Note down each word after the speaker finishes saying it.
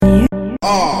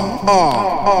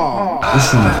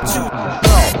Listen.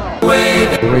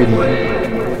 Radio.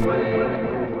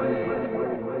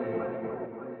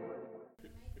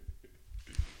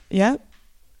 Yeah.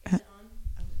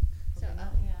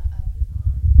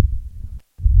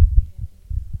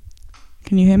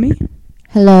 Can you hear me?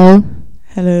 Hello.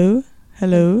 Hello.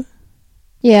 Hello.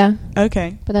 Yeah,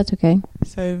 Okay. but that's okay.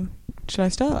 So, shall I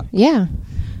start? Yeah.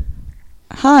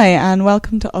 Hi, and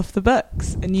welcome to Off the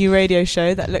Books, a new radio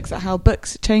show that looks at how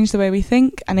books change the way we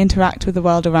think and interact with the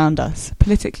world around us,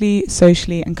 politically,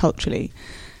 socially, and culturally.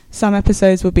 Some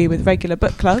episodes will be with regular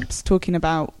book clubs, talking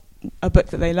about a book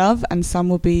that they love, and some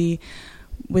will be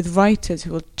with writers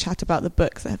who will chat about the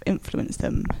books that have influenced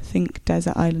them. Think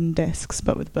Desert Island Discs,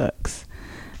 but with books.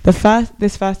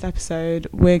 This first episode,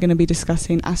 we're going to be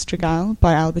discussing Astragal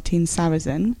by Albertine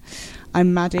Sarrazin.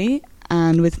 I'm Maddie,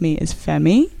 and with me is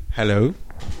Femi. Hello.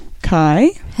 Kai.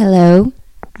 Hello.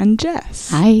 And Jess.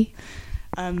 Hi.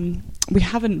 We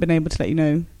haven't been able to let you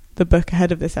know the book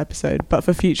ahead of this episode, but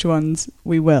for future ones,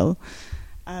 we will.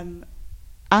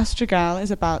 Astragal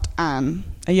is about Anne,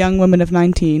 a young woman of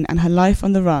 19, and her life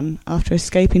on the run after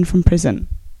escaping from prison.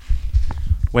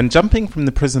 When jumping from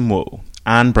the prison wall,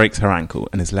 Anne breaks her ankle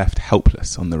and is left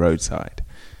helpless on the roadside.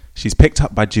 She's picked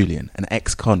up by Julian, an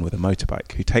ex-con with a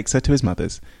motorbike, who takes her to his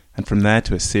mother's, and from there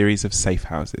to a series of safe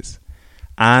houses.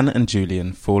 Anne and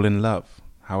Julian fall in love.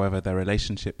 However, their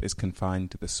relationship is confined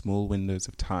to the small windows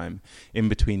of time in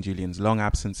between Julian's long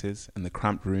absences and the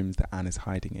cramped rooms that Anne is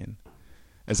hiding in.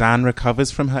 As Anne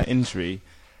recovers from her injury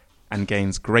and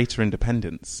gains greater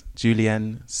independence,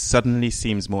 Julian suddenly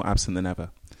seems more absent than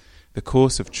ever. The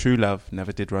course of true love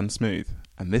never did run smooth,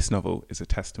 and this novel is a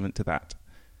testament to that.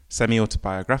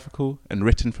 Semi-autobiographical and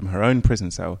written from her own prison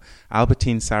cell,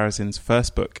 Albertine Sarrazin's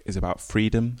first book is about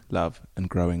freedom, love, and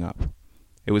growing up.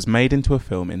 It was made into a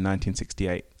film in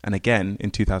 1968 and again in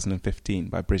 2015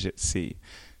 by Bridget C.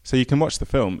 So you can watch the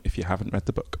film if you haven't read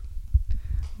the book.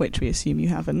 Which we assume you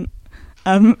haven't.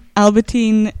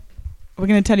 Albertine, we're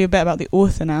going to tell you a bit about the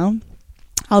author now.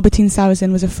 Albertine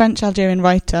Sarrazin was a French-Algerian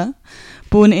writer.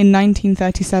 Born in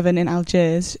 1937 in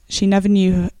Algiers, she never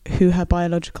knew who her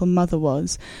biological mother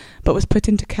was, but was put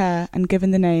into care and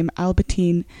given the name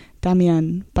Albertine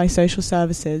Damiens by social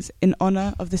services in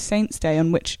honour of the saint's day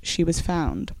on which she was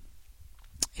found.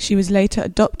 She was later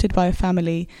adopted by a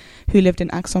family who lived in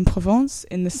Aix-en-Provence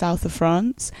in the south of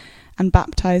France and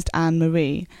baptised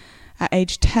Anne-Marie. At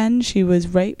age 10, she was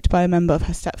raped by a member of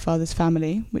her stepfather's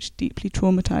family, which deeply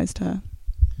traumatised her.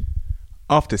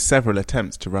 After several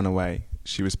attempts to run away,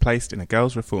 she was placed in a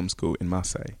girls' reform school in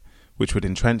Marseille, which would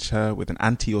entrench her with an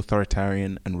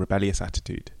anti-authoritarian and rebellious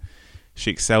attitude. She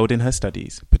excelled in her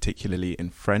studies, particularly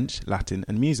in French, Latin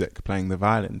and music, playing the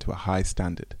violin to a high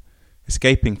standard.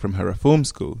 Escaping from her reform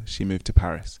school, she moved to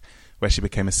Paris, where she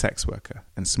became a sex worker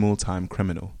and small-time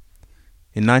criminal.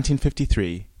 In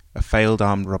 1953, a failed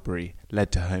armed robbery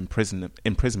led to her imprisonment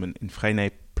in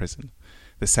Fresnay prison,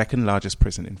 the second largest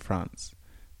prison in France.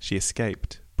 She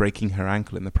escaped, breaking her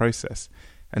ankle in the process,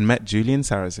 and met Julian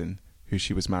Sarrazin, who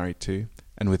she was married to,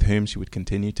 and with whom she would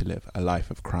continue to live a life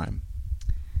of crime.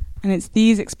 And it's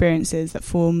these experiences that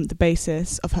form the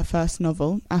basis of her first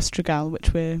novel, Astragal,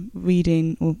 which we're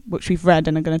reading, or which we've read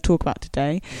and are going to talk about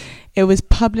today. It was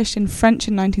published in French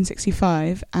in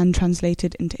 1965 and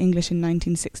translated into English in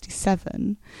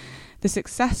 1967. The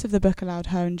success of the book allowed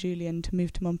her and Julian to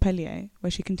move to Montpellier,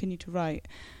 where she continued to write,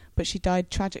 but she died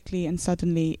tragically and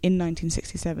suddenly in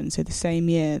 1967, so the same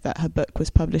year that her book was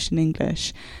published in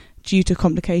English, due to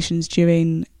complications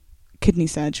during kidney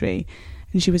surgery,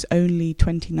 and she was only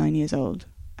 29 years old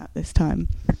at this time.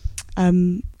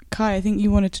 Kai, I think you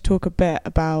wanted to talk a bit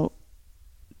about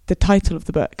the title of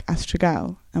the book,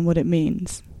 Astragal, and what it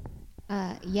means.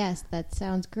 Yes, that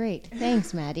sounds great.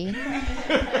 Thanks, Maddie.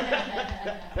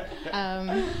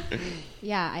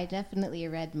 Yeah, I definitely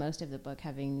read most of the book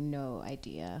having no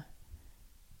idea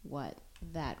what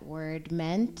that word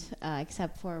meant,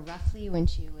 except for roughly when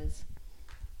she was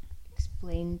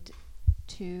explained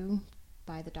to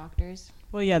by the doctors.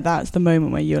 Well, yeah, that's the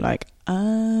moment where you're like,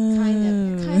 oh. Kind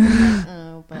of like,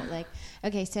 oh, but like,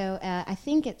 okay, so I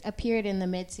think it appeared in the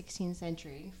mid-16th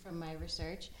century from my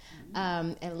research.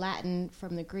 In Latin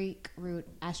from the Greek root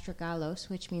astragalos,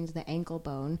 which means the ankle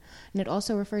bone, and it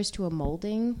also refers to a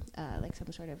molding, like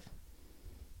some sort of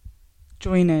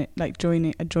joining a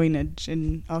joinage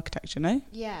in architecture, no?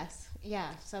 Yes,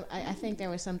 yeah. So I think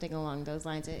there was something along those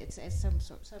lines. It's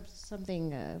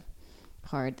something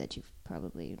hard that you've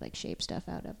probably like shaped stuff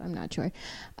out of. I'm not sure.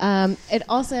 It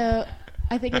also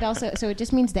so it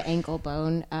just means the ankle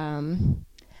bone.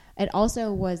 It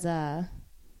also was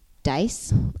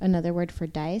dice, another word for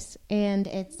dice, and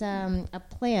it's a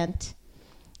plant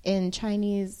in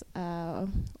Chinese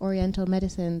Oriental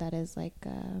medicine that is like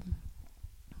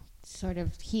sort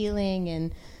of healing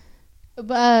and.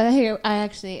 Here, I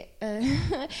actually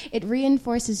it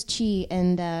reinforces qi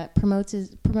and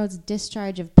promotes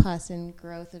discharge of pus and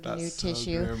growth of new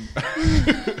tissue.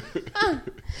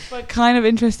 But kind of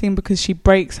interesting because she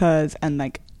breaks hers, and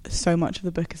like so much of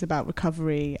the book is about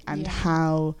recovery and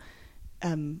how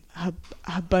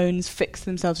her bones fix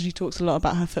themselves. She talks a lot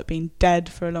about her foot being dead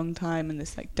for a long time and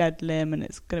this like dead limb, and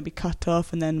it's going to be cut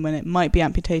off, and then when it might be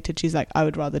amputated, she's like, I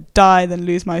would rather die than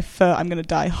lose my foot. I'm going to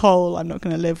die whole. I'm not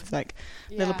going to live with like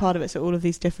a little part of it. So all of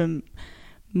these different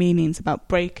meanings about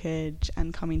breakage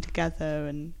and coming together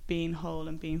and being whole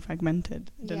and being fragmented.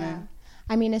 I don't know.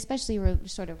 I mean, especially we're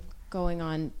sort of going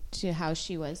on to how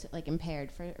she was like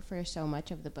impaired for so much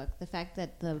of the book. The fact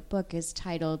that the book is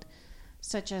titled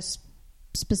such a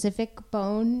specific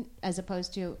bone as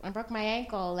opposed to I broke my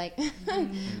ankle, like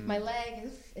my leg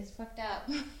is fucked up.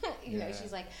 you know,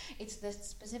 she's like, it's the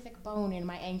specific bone in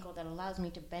my ankle that allows me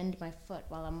to bend my foot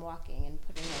while I'm walking and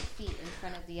putting my feet in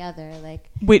front of the other, like,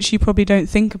 which you probably don't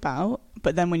think about,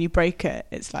 but then when you break it,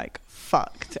 it's like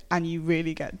fucked, and you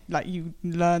really get like you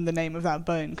learn the name of that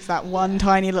bone, because that one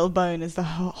tiny little bone is the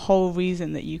whole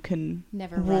reason that you can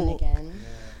never run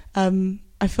again.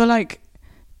 I feel like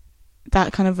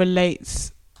that kind of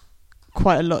relates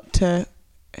quite a lot to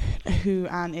who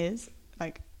Anne is,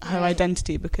 like her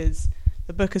identity, because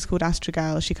the book is called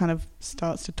Astragal. She kind of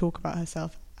starts to talk about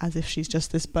herself as if she's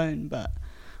just this bone, but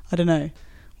I don't know.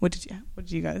 What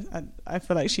did you guys? I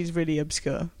feel like she's really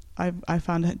obscure. I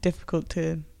found it difficult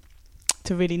to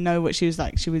really know what she was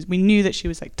like. We knew that she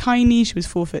was like tiny. She was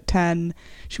 4'10".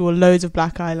 She wore loads of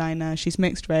black eyeliner. She's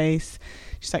mixed race.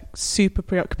 She's like super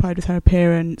preoccupied with her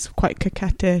appearance, quite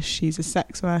coquettish. She's a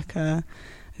sex worker.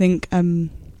 I think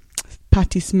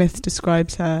Patti Smith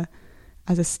describes her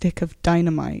as a stick of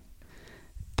dynamite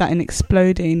that in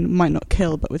exploding might not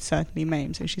kill but would certainly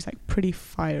maim. So she's like pretty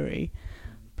fiery.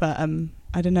 But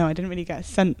I don't know, I didn't really get a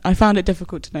sense. I found it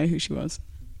difficult to know who she was.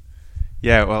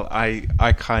 Yeah, well,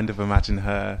 I kind of imagine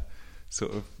her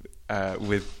sort of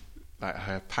with like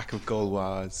her pack of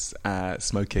Gauloises,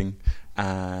 smoking,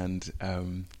 and Is that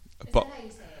how you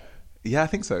say it? Yeah, I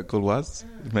think so, Gauloise,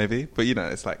 maybe. But you know,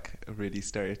 it's like a really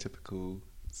stereotypical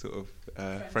sort of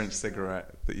French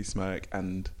cigarette that you smoke,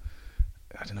 and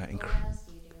I don't know. What else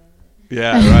do you do with it?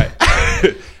 Yeah,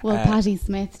 right. Well, Patti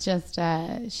Smith just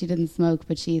she didn't smoke,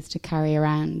 but she used to carry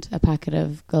around a packet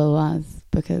of Gauloise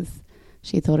because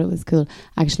she thought it was cool.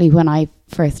 Actually, when I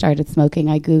first started smoking,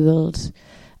 I Googled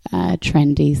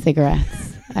trendy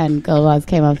cigarettes and Gauloise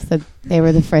came up. So they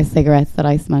were the first cigarettes that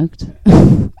I smoked.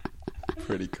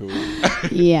 Pretty cool.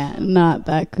 Yeah, not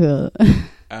that cool.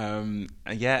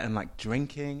 Yeah, and like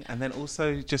drinking, and then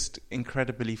also just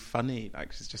incredibly funny.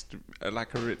 Like she's just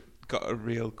like got a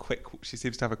real quick. She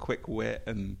seems to have a quick wit,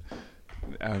 and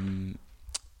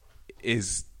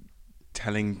is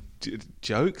telling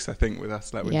jokes, I think, with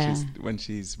us, like when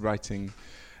she's writing,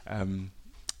 and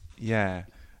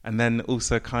then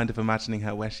also kind of imagining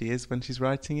her where she is when she's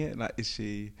writing it. Like, is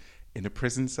she in a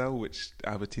prison cell, which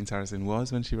Albertine Sarrazin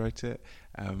was when she wrote it,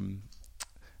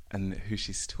 and who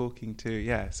she's talking to?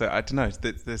 Yeah, so I don't know.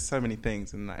 There's so many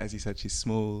things, and like, as you said, she's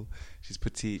small, she's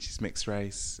petite, she's mixed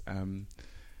race.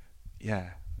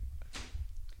 Yeah.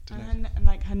 And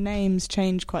like her names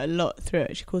change quite a lot through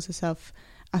it. She calls herself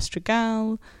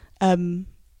Astragal,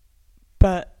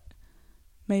 but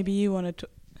maybe you want to.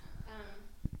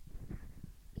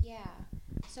 Yeah.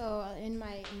 So in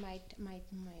my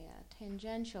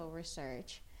tangential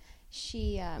research,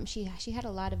 she had a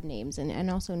lot of names,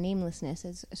 and also namelessness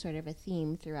is sort of a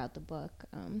theme throughout the book.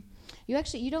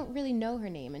 You don't really know her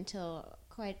name until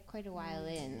quite a while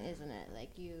in, isn't it?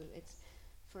 Like it's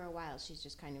for a while she's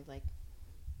just kind of like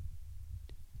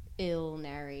ill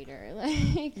narrator,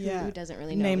 like who doesn't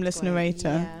really know. Nameless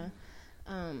narrator.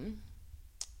 Yeah.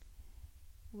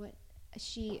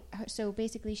 So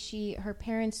basically her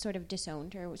parents sort of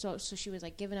disowned her. So she was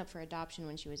like given up for adoption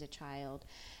when she was a child,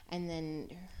 and then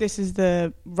this is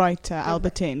the writer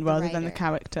Albertine rather than the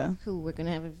character, who we're going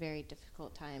to have a very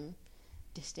difficult time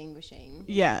distinguishing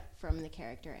from the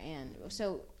character. And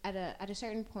so at a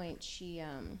certain point she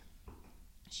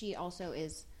also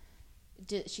is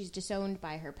she's disowned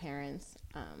by her parents,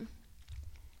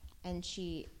 and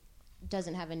she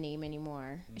doesn't have a name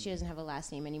anymore. She doesn't have a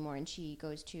last name anymore, and she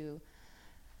goes to.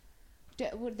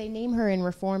 They name her in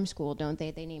reform school, don't they?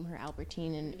 They name her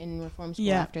Albertine in reform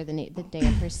school after the day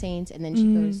of her saints, and then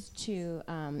she goes to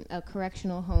a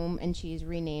correctional home, and she's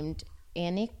renamed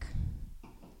Annick.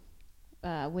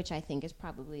 which I think is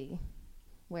probably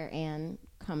where Anne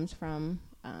comes from.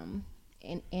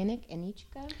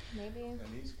 Anichka, maybe.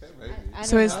 I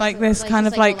So don't it's know. like this kind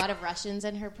just of like a lot of Russians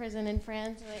in her prison in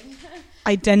France. Like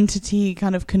identity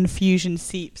kind of confusion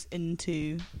seeps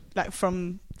into, like,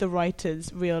 from the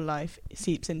writer's real life, it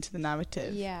seeps into the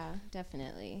narrative. yeah,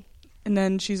 definitely. And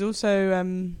then she's also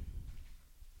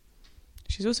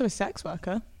a sex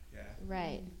worker.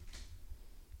 Right.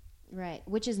 Right.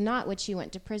 Which is not what she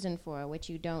went to prison for, which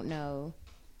you don't know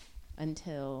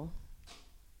until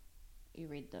you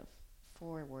read the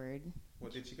forward.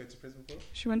 What did she go to prison for?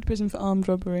 She went to prison for armed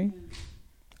robbery,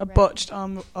 a Right. botched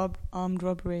armed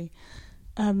robbery.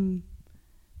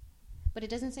 But it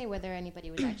doesn't say whether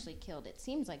anybody was actually killed. It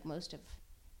seems like most of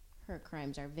her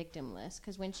crimes are victimless,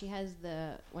 because when there's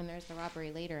the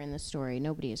robbery later in the story,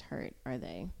 nobody is hurt, are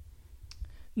they?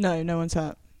 No, no one's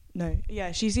hurt. No.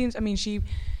 Yeah, she seems, I mean, she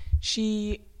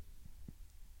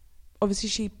obviously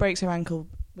she breaks her ankle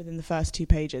within the first 2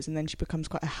 pages, and then she becomes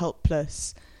quite a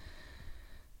helpless,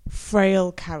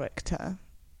 frail character.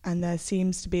 And there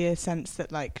seems to be a sense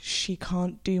that, like, she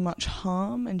can't do much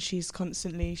harm, and she's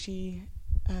constantly,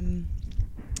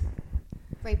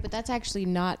 Right, but that's actually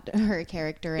not her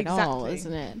character at all,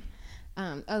 Exactly. isn't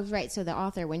it? Right. So the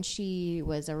author, when she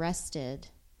was arrested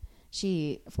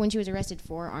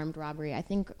for armed robbery, I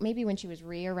think maybe when she was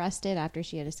rearrested after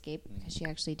she had escaped, because she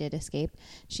actually did escape,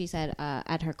 she said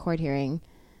at her court hearing,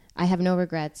 "I have no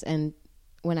regrets, and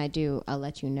when I do, I'll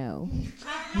let you know."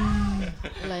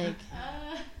 Like,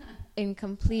 in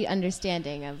complete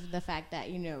understanding of the fact that,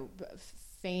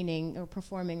 feigning or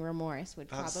performing remorse would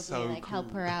That's probably so help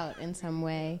cool. her out in some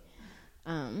way.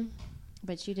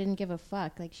 But she didn't give a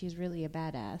fuck. Like, she's really a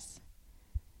badass.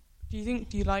 do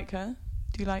you like her?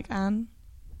 Do you like Anne?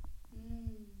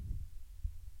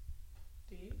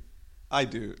 Do you? I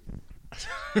do.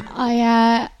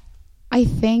 I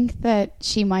think that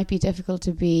she might be difficult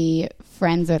to be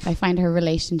friends with. I find her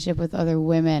relationship with other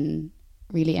women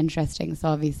really interesting. So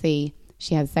obviously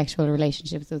she has sexual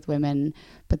relationships with women,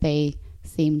 but they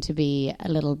seem to be a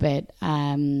little bit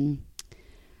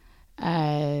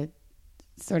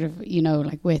sort of,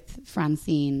 like with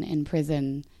Francine in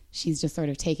prison, she's just sort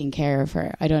of taking care of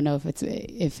her. I don't know if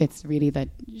it's really that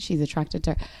she's attracted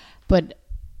to her. But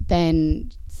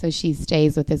then, so she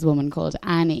stays with this woman called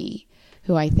Annie,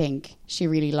 who I think she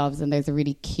really loves, and there's a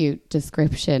really cute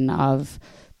description of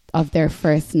their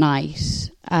first night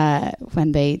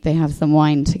when they have some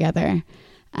wine together.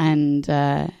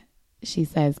 And she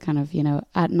says kind of,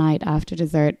 at night after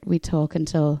dessert, we talk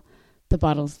until the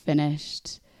bottle's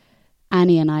finished.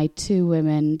 Annie and I, 2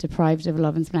 women deprived of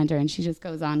love and splendor. And she just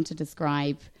goes on to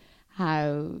describe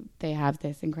how they have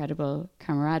this incredible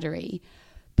camaraderie.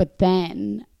 But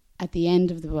then at the end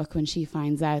of the book, when she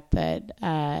finds out that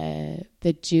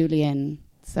Julian,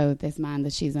 so this man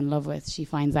that she's in love with, she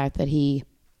finds out that he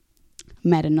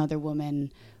met another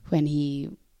woman when she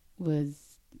would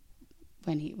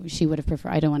have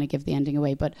preferred, I don't want to give the ending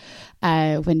away, but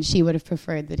when she would have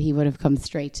preferred that he would have come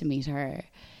straight to meet her,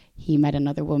 he met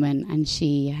another woman, and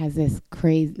she has this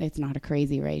crazy, it's not a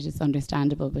crazy rage, it's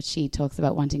understandable, but she talks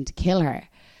about wanting to kill her.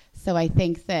 So I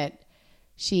think that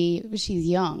she's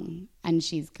young and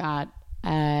she's got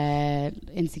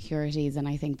insecurities, and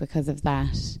I think because of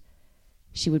that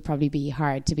she would probably be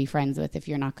hard to be friends with. If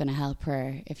you're not going to help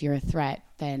her, if you're a threat,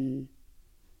 then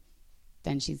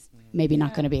she's maybe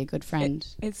not going to be a good friend.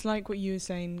 It's like what you were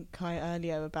saying, Kai,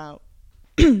 earlier about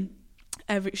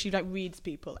she like reads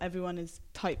people. Everyone is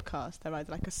typecast. They're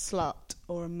either like a slut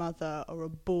or a mother or a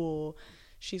bore.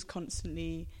 She's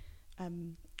constantly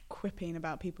quipping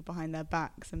about people behind their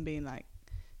backs and being like,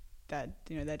 they're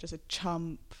just a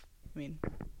chump. I mean,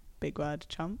 big word,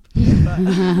 chump. But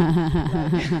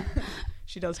like,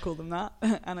 she does call them that.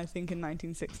 And I think in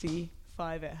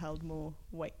 1965 it held more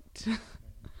weight.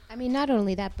 I mean, not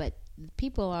only that, but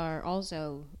people are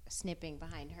also snipping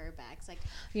behind her backs. Like,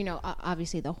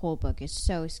 obviously the whole book is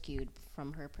so skewed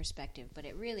from her perspective, but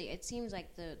it seems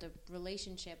like the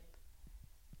relationship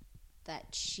that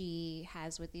she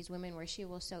has with these women, where she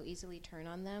will so easily turn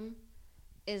on them,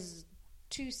 is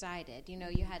two-sided.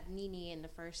 You had Nini in the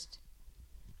first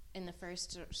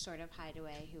sort of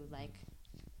hideaway, who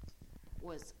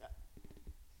was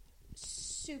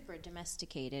super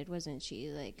domesticated, wasn't she?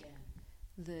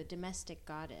 The domestic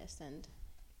goddess, and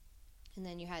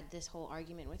then you had this whole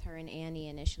argument with her and Annie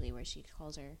initially, where she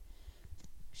calls her,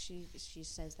 she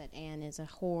says that Anne is a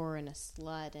whore and a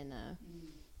slut, and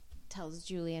tells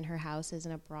Julian her house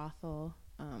isn't a brothel.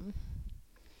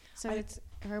 So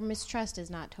her mistrust is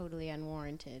not totally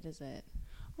unwarranted, is it?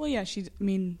 Well, yeah, she's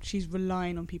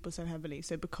relying on people so heavily.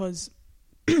 So because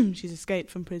she's escaped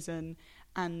from prison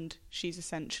and she's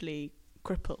essentially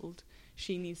crippled.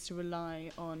 She needs to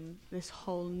rely on this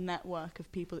whole network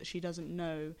of people that she doesn't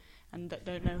know and that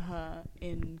don't know her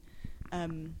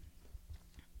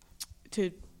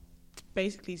to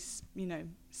basically,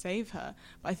 save her.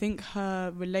 But I think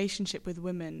her relationship with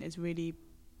women is really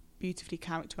beautifully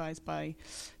characterized by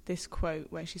this quote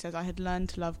where she says, "I had learned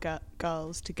to love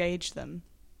girls, to gauge them.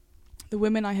 The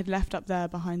women I had left up there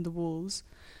behind the walls,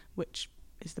 which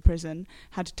is the prison,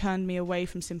 had turned me away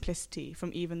from simplicity,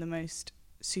 from even the most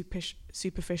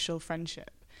superficial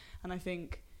friendship." And I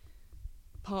think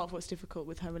part of what's difficult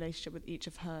with her relationship with each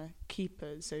of her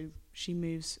keepers, so she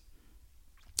moves,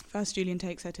 first Julian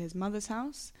takes her to his mother's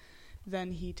house,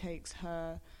 then he takes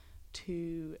her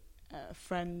to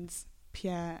friends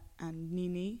Pierre and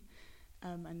Nini,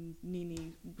 and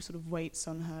Nini sort of waits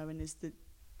on her and is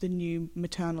the new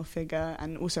maternal figure,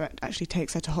 and also actually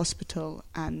takes her to hospital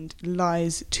and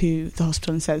lies to the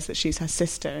hospital and says that she's her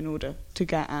sister in order to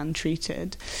get Anne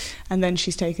treated. And then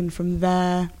she's taken from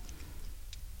there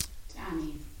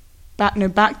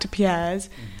back to Pierre's.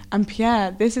 And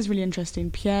Pierre, this is really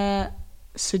interesting, Pierre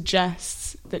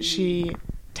suggests that she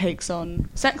takes on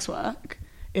sex work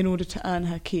in order to earn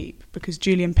her keep, because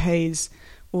Julian pays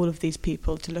all of these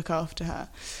people to look after her.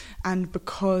 And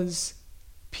because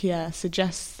Pierre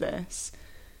suggests this,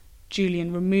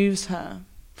 Julian removes her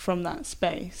from that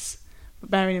space, but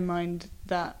bearing in mind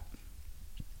that,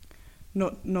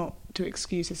 not to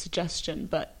excuse his suggestion,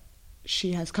 but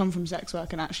she has come from sex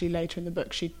work, and actually later in the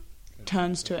book she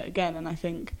turns to it again. And I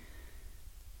think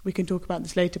we can talk about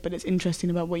this later, but it's interesting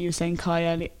about what you were saying, Kai,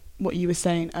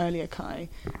 earlier, Kai,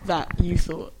 that you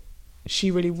thought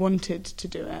she really wanted to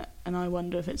do it, and I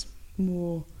wonder if it's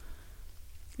more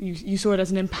you saw it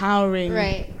as an empowering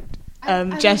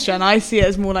gesture, and I see it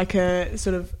as more like a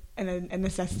sort of a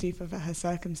necessity for her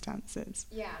circumstances.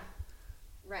 Yeah,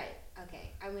 right.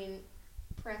 Okay. I mean,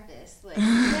 preface, like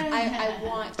I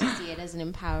want to see it as an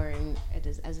empowering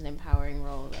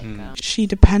role. Like, she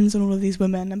depends on all of these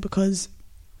women, and because,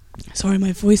 sorry,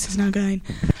 my voice is now going.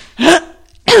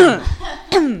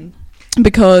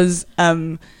 Because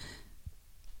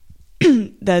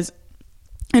there's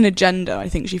an agenda. I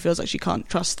think she feels like she can't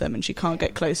trust them and she can't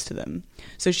get close to them.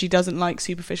 So she doesn't like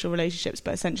superficial relationships,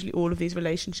 but essentially all of these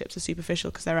relationships are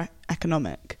superficial because they're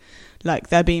economic. Like,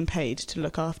 they're being paid to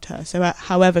look after her. So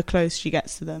however close she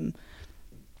gets to them,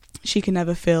 she can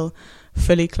never feel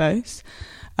fully close.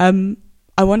 I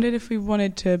wondered if we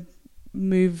wanted to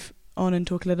move on and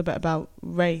talk a little bit about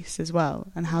race as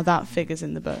well and how that figures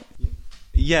in the book.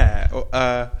 Yeah.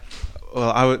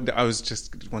 Well, I was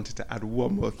just wanted to add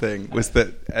one more thing, was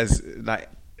that as like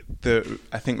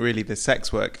I think really the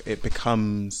sex work, it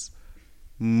becomes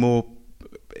more,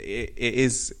 it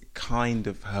is kind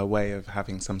of her way of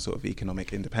having some sort of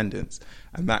economic independence,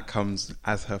 and that comes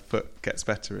as her foot gets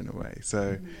better in a way.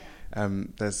 So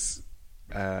there's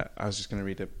I was just going to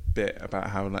read a bit about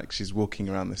how like she's walking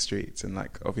around the streets, and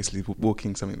like obviously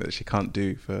walking something that she can't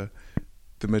do for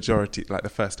the majority, like the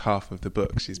first half of the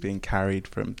book. She's being carried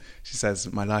from, she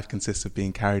says, my life consists of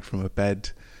being carried from a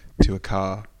bed to a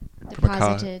car.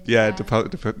 Deposited.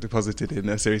 Deposited in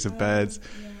a series of beds.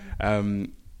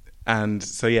 And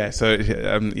so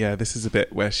this is a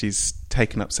bit where she's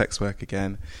taken up sex work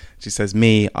again. She says,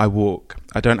 me, I walk.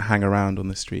 I don't hang around on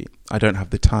the street. I don't have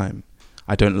the time.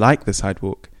 I don't like the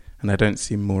sidewalk, and I don't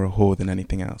seem more a whore than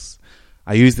anything else.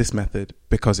 I use this method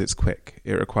because it's quick.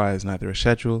 It requires neither a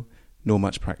schedule nor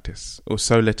much practice, or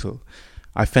so little.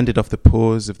 I fended off the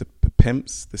paws of the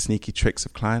pimps, the sneaky tricks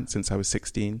of clients since I was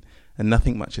 16, and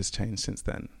nothing much has changed since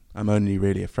then. I'm only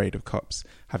really afraid of cops,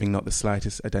 having not the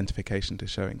slightest identification to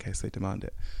show in case they demand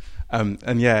it.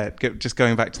 Just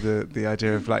going back to the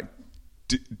idea of like,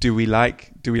 do we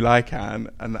like Anne?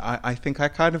 And I think I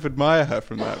kind of admire her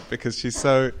from that, because she's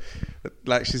so,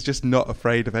 like, she's just not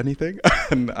afraid of anything.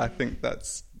 And I think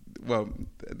that's, well,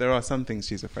 there are some things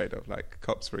she's afraid of, like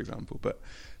cops, for example, but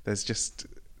there's just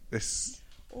this...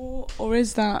 Or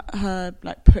is that her,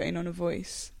 like, putting on a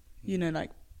voice? You know,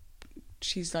 like,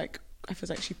 she's like, I feel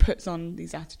like she puts on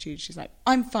these attitudes. She's like,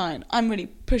 I'm fine, I'm really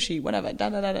pushy, whatever,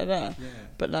 da-da-da-da-da. Yeah.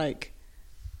 But, like,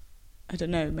 I don't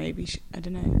know, maybe, I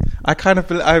don't know. I kind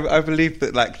of, I believe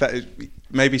that, like, that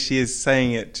maybe she is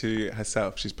saying it to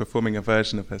herself. She's performing a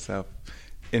version of herself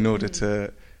in order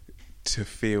to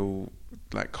feel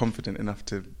like confident enough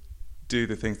to do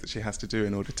the things that she has to do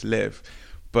in order to live.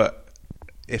 But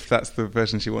if that's the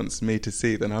version she wants me to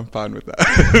see, then I'm fine with that.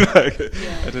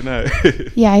 I don't know.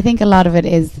 Yeah, I think a lot of it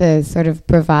is the sort of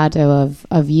bravado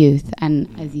of youth.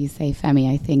 And as you say, Femi,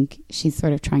 I think she's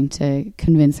sort of trying to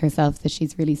convince herself that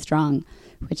she's really strong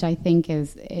which I think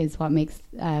is what makes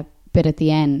bit at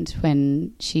the end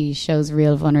when she shows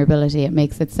real vulnerability. It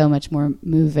makes it so much more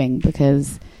moving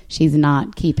because she's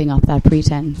not keeping up that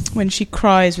pretense. When she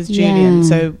cries with Julian, Yeah.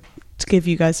 so to give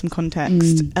you guys some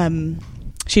context,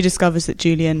 she discovers that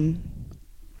Julian,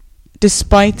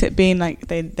 despite it being like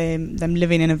them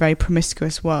living in a very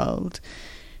promiscuous world,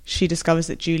 she discovers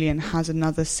that Julian has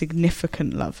another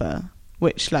significant lover,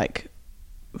 which like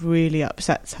really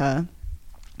upsets her.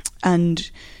 And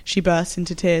she bursts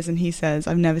into tears and he says,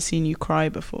 "I've never seen you cry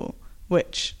before,"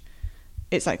 which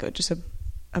it's like just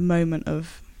a moment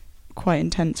of quite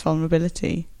intense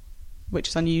vulnerability, which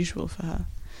is unusual for her.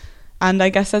 And I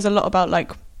guess there's a lot about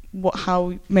like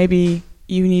how maybe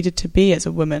you needed to be as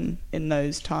a woman in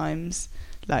those times,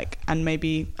 like, and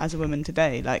maybe as a woman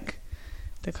today, like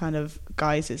the kind of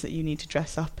guises that you need to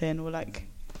dress up in, or like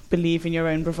believe in your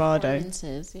own bravado.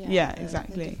 Performances, Yeah, the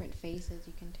exactly. different faces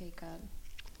you can take on.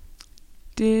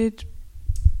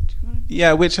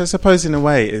 Yeah, which I suppose in a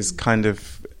way is kind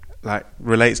of like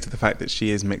relates to the fact that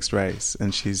she is mixed race,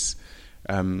 and she's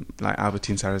like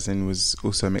Albertine Sarrazin was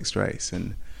also mixed race,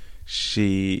 and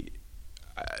she,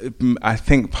 I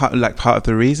think part of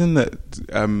the reason that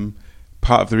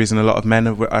a lot of men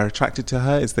are attracted to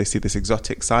her is they see this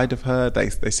exotic side of her. They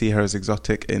see her as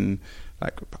exotic in,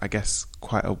 like, I guess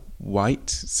quite a white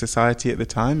society at the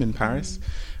time in Paris.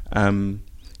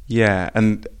 Yeah,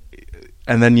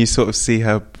 and then you sort of see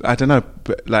her, I don't know,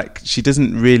 but like she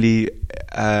doesn't really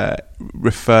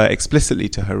refer explicitly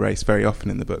to her race very often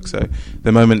in the book. So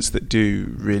the moments that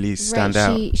do really stand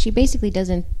out. She basically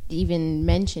doesn't even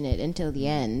mention it until the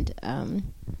end.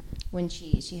 When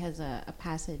she has a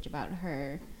passage about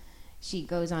her, she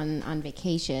goes on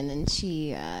vacation, and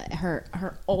she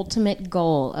her ultimate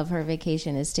goal of her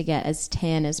vacation is to get as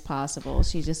tan as possible.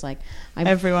 She's just like,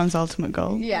 Everyone's ultimate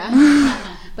goal.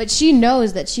 yeah. But she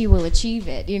knows that she will achieve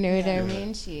it. You know what I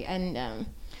mean?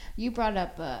 You brought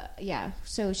up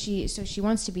So she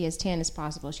wants to be as tan as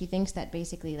possible. She thinks that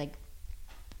basically like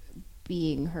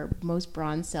being her most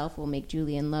bronze self will make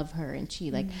Julian love her, and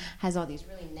she like has all these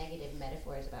really negative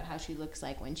metaphors about how she looks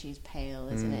like when she's pale,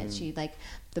 isn't it? She like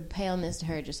the paleness to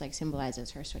her just like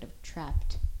symbolizes her sort of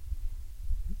trapped.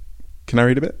 Can I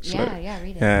read a bit? Yeah,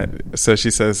 read it. Yeah. So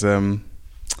she says,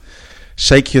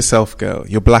 "Shake yourself, girl.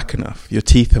 You're black enough. Your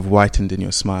teeth have whitened in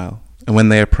your smile. And when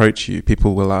they approach you,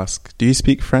 people will ask, 'Do you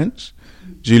speak French?'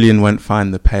 Julian won't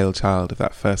find the pale child of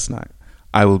that first night.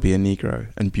 I will be a Negro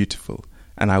and beautiful,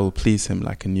 and I will please him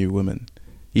like a new woman.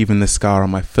 Even the scar on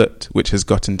my foot, which has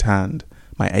gotten tanned,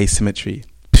 my asymmetry.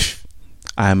 Pff,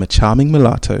 I am a charming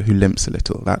mulatto who limps a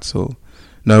little, that's all.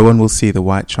 No one will see the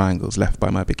white triangles left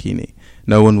by my bikini.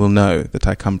 No one will know that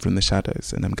I come from the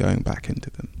shadows and am going back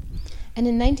into them." And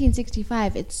in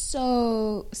 1965, it's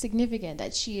so significant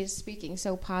that she is speaking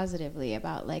so positively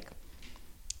about like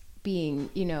being,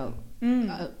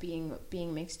 being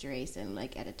mixed race, and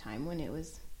like at a time when it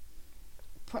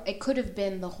could have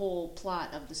been the whole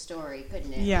plot of the story,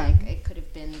 couldn't it? Yeah. Like it could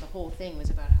have been the whole thing was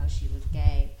about how she was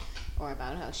gay or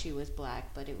about how she was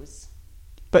black, but it was.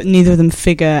 But neither of them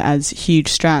figure as huge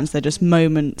strands. They're just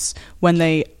moments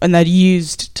they're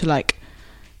used to like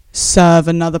serve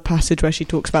another passage where she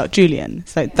talks about Julian.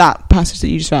 It's like that passage that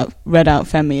you just read out,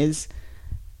 Femi, is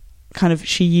kind of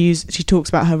she talks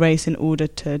about her race in order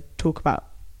to talk about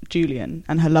Julian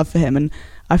and her love for him. And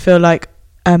I feel like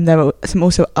there are some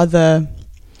also other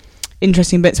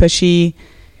interesting bits where her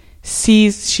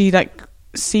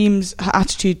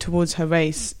attitude towards her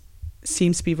race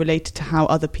seems to be related to how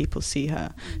other people see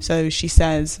her. So she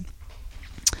says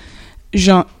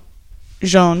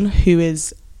Jean, who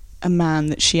is a man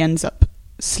that she ends up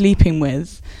sleeping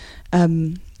with,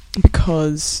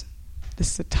 because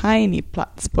this is a tiny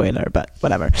plot spoiler, but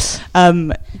whatever.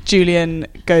 Julian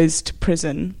goes to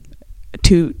prison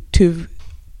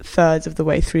 2/3 of the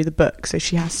way through the book, so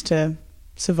she has to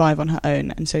survive on her own,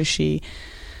 and so she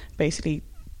basically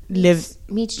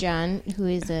meets John, who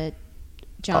is a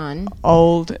John.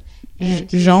 Old And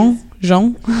Jean. He's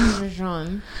a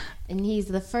Jean, and he's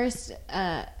the first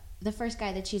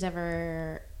guy that she's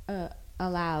ever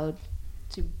allowed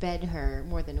to bed her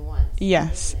more than once.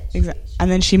 Yes, exactly. And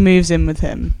then she moves in with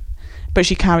him, but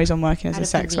she carries on working as Out a of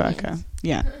sex worker. convenience.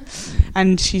 Yeah,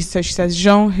 and she says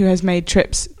Jean, who has made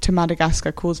trips to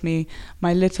Madagascar, calls me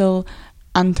my little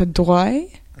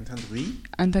Antandroy.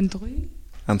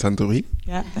 Entendui?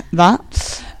 Yeah,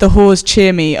 that. The whores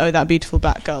cheer me, oh, that beautiful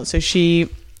black girl. So she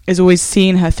is always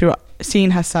seeing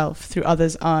herself through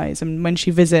others' eyes. And when she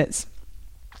visits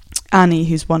Annie,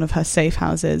 who's one of her safe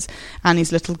houses,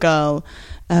 Annie's little girl,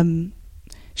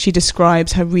 she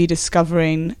describes her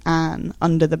rediscovering Anne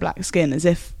under the black skin as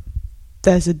if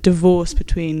there's a divorce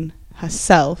between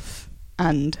herself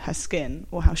and her skin,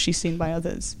 or how she's seen by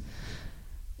others.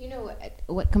 You know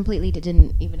what completely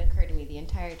didn't even occur to me the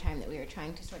entire time that we were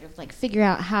trying to sort of like figure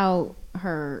out how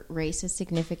her race is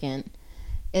significant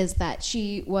is that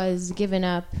she was given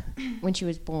up when she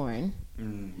was born.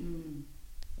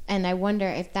 And I wonder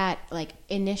if that like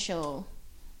initial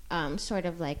sort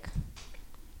of like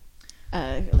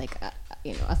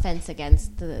offense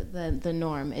against the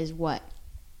norm is what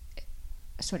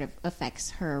sort of affects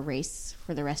her race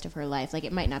for the rest of her life. Like,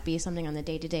 it might not be something on the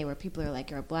day-to-day where people are like,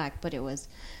 you're black, but it was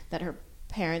that her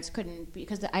parents couldn't,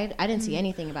 because I didn't see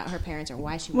anything about her parents or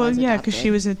why she was adopted. Well, yeah, because she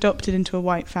was adopted into a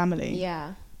white family.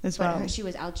 Yeah. As well. She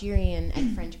was Algerian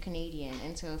and French-Canadian,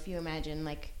 and so if you imagine,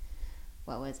 like,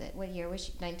 what was it? What year was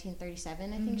she?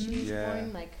 1937, I think she was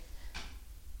born. Like,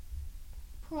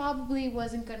 probably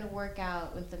wasn't going to work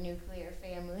out with the nuclear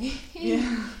family.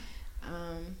 Yeah.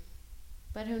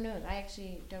 But who knows? I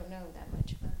actually don't know that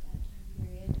much about that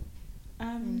period.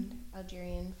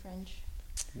 Algerian, French.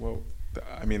 Well,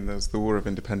 I mean, there's the War of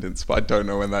Independence, but I don't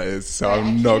know when that is, so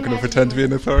I'm not going to pretend to be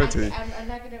an authority. I'm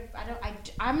not going to.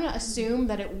 I'm going to assume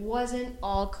that it wasn't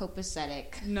all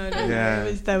copacetic. No.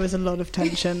 Yeah. There was a lot of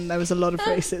tension. There was a lot of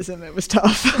racism. It was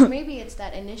tough. So maybe it's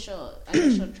that initial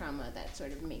trauma that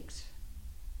sort of makes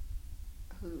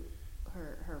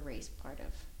her race part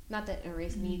of. Not that her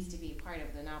race needs to be part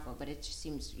of the novel, but it just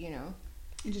seems,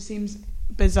 It just seems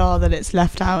bizarre that it's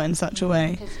left out in such a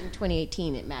way. Because in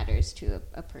 2018 it matters to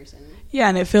a person. Yeah,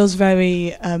 and it feels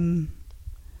very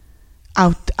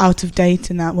out of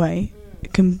date in that way,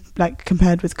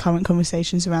 compared with current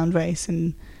conversations around race,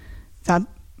 and that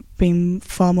being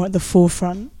far more at the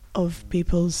forefront of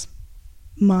people's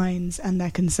minds and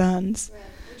their concerns. Right,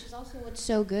 which is also what's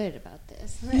so good about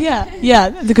this. Yeah,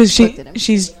 because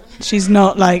she's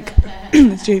not like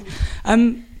it's true.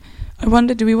 I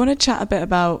wonder, do we want to chat a bit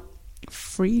about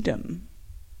freedom?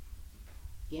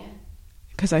 Yeah.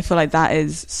 Because I feel like that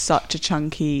is such a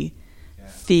chunky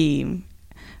theme.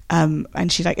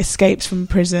 And she escapes from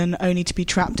prison only to be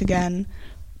trapped again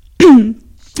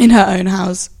in her own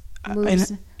house.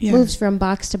 Moves from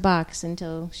box to box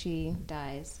until she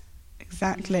dies.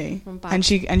 Exactly. And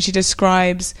she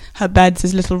describes her beds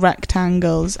as little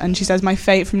rectangles, and she says, my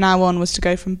fate from now on was to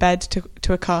go from bed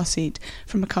to a car seat,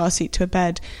 from a car seat to a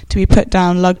bed, to be put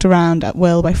down, lugged around at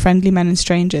will by friendly men and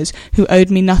strangers who owed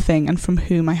me nothing and from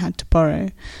whom I had to borrow.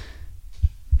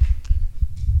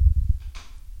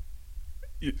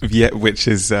 Yeah, which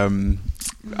is, a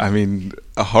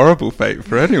horrible fate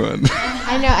for anyone.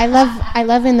 I know. I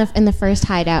love in the first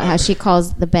Hideout how she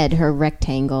calls the bed her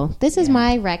rectangle. This is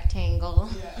my rectangle.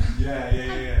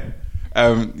 Yeah.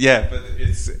 But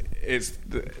it's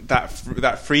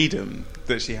that freedom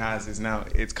that she has is now,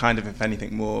 it's kind of, if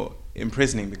anything, more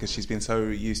imprisoning, because she's been so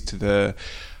used to the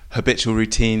habitual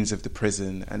routines of the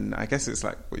prison, and I guess it's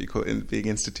like what you call it, being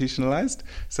institutionalized.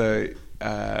 So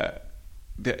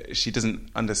she doesn't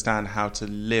understand how to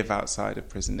live outside of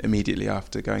prison immediately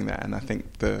after going there, and I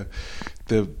think the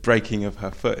breaking of her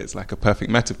foot is like a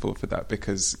perfect metaphor for that,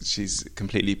 because she's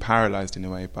completely paralyzed in a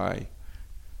way by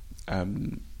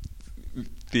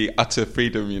the utter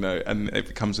freedom, and it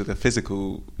becomes with a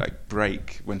physical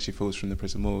break when she falls from the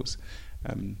prison walls.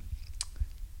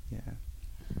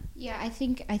 Yeah, I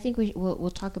think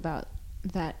we'll talk about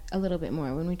that a little bit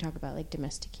more when we talk about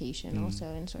domestication also,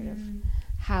 and sort of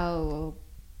how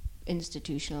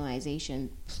institutionalization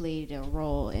played a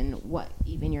role in what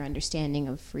even your understanding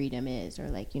of freedom is, or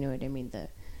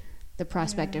the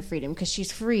prospect of freedom, because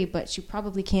she's free, but she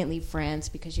probably can't leave France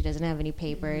because she doesn't have any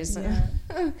papers.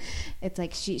 It's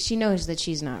like she knows that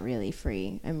she's not really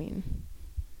free. I mean,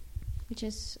 which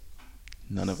is,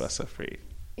 none of us are free.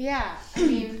 Yeah, I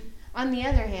mean, on the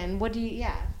other hand,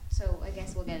 so I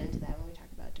guess we'll get into that when we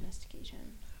talk about domestication.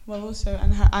 Well, also,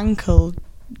 and her ankle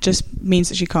just means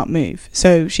that she can't move.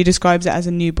 So she describes it as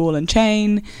a new ball and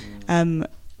chain.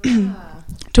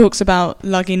 Talks about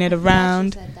lugging it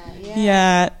around.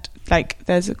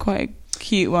 There's a quite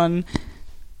cute one.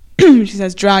 She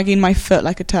says, dragging my foot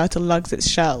like a turtle lugs its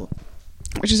shell,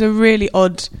 which is a really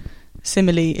odd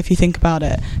simile if you think about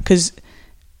it, because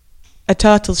a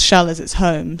turtle's shell is its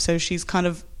home, so she's kind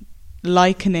of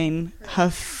likening her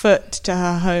foot to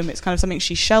her home. It's kind of something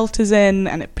she shelters in,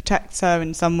 and it protects her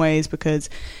in some ways because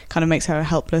it kind of makes her a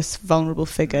helpless, vulnerable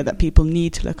figure that people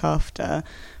need to look after.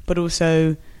 But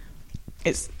also,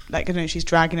 it's she's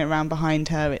dragging it around behind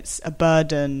her. It's a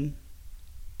burden.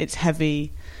 It's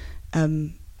heavy.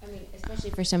 Especially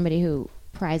for somebody who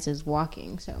prizes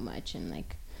walking so much and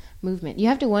movement. You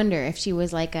have to wonder if she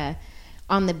was a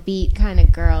on the beat kind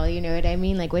of girl, you know what I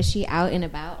mean? Was she out and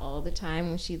about all the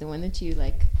time? Was she the one that you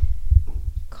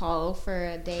call for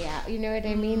a day out. You know what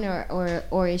I mean?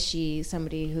 Or is she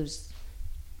somebody who's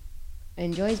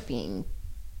enjoys being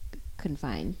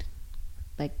confined,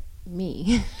 like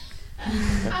me,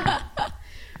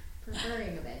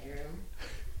 preferring a bedroom?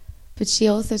 But she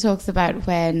also talks about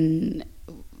when.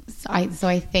 So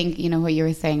I think, you know, what you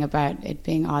were saying about it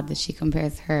being odd that she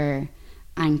compares her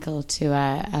ankle to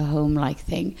a home-like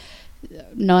thing.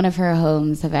 None of her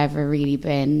homes have ever really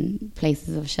been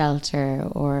places of shelter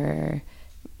or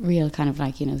real kind of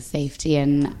like, you know, safety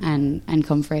and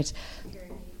comfort.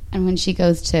 And when she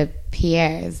goes to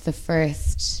Pierre's, the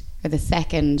first or the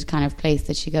second kind of place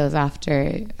that she goes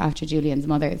after Julian's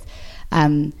mother's,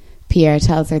 Pierre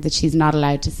tells her that she's not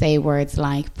allowed to say words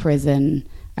like prison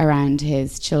around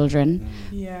his children.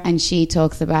 And she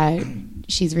talks about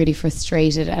she's really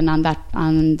frustrated, and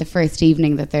on the first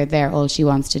evening that they're there, all she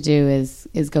wants to do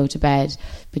is go to bed,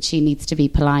 but she needs to be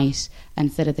polite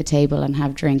and sit at the table and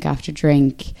have drink after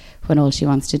drink when all she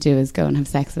wants to do is go and have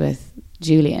sex with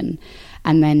Julian.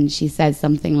 And then she says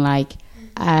something like,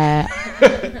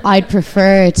 I'd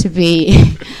prefer to be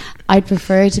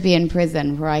in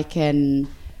prison where I can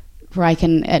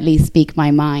at least speak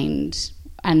my mind.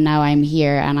 And now I'm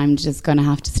here, and I'm just going to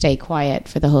have to stay quiet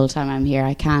for the whole time I'm here.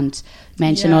 I can't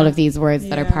mention all of these words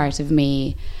that are part of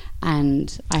me,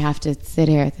 and I have to sit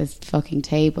here at this fucking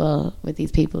table with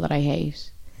these people that I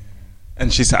hate.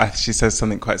 And she says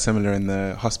something quite similar in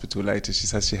the hospital later. She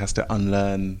says she has to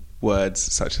unlearn words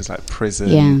such as like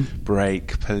prison,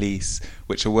 break, police,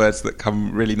 which are words that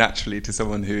come really naturally to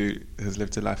someone who has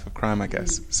lived a life of crime, I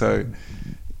guess. So,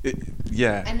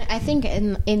 And I think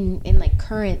in like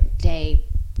current day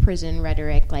prison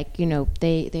rhetoric, like, you know,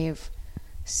 they've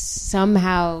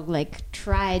somehow like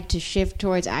tried to shift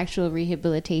towards actual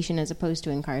rehabilitation as opposed to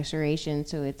incarceration.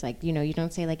 So it's like, you know, you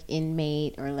don't say like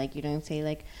inmate, or like you don't say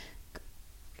like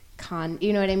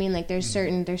you know what I mean? Like there's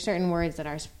certain words that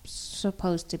are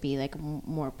supposed to be like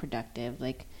more productive,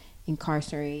 like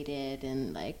incarcerated,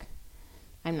 and like,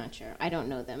 I'm not sure, I don't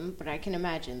know them, but I can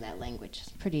imagine that language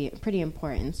is pretty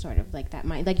important, sort of like that.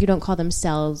 Like you don't call them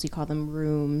cells, you call them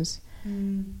rooms.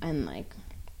 And like,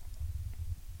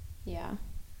 yeah.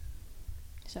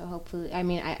 So hopefully, I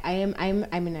mean,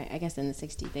 I guess in the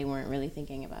 60s they weren't really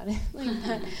thinking about it like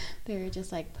that. They were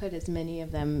just like, put as many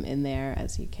of them in there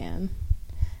as you can.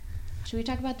 Should we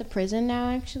talk about the prison now,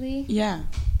 actually? Yeah.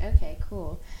 Okay,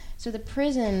 cool. So the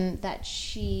prison that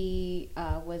she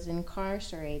was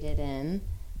incarcerated in,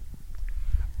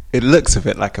 it looks a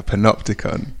bit like a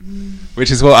panopticon, which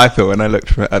is what I thought when I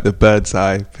looked at the bird's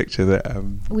eye picture that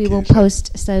we will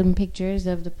post some pictures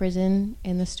of the prison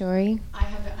in the story. I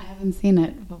haven't seen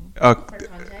it. Oh, for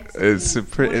context, it's a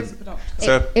pretty.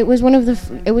 It was one of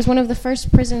the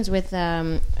first prisons with.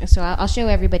 So I'll show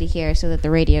everybody here so that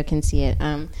the radio can see it.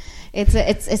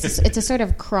 It's a sort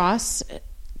of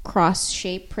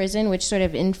cross-shaped prison, which sort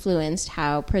of influenced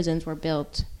how prisons were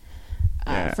built.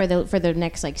 For the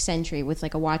next like century, with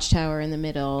like a watchtower in the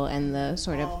middle and the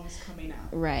sort of coming out.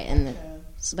 Right, and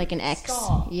like an X,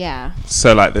 yeah.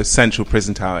 So like the central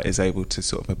prison tower is able to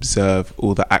sort of observe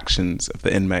all the actions of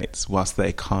the inmates whilst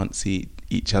they can't see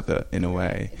each other in a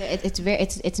way.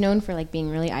 It's known for like being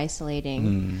really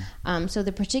isolating. So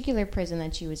the particular prison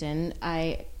that she was in,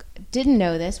 I didn't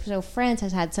know this. So France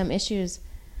has had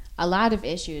a lot of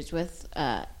issues with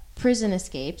prison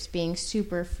escapes being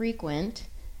super frequent.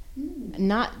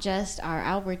 Not just our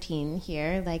Albertine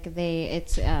here, like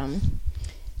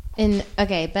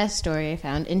best story I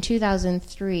found. In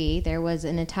 2003, there was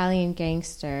an Italian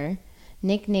gangster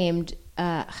nicknamed,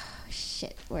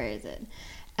 where is it?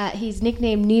 He's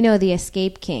nicknamed Nino the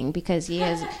Escape King because he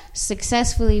has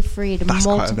successfully freed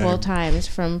multiple times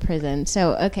from prison.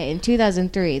 So, in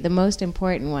 2003, the most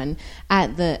important one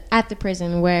at the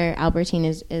prison where Albertine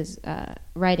is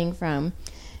writing from,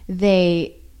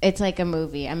 it's like a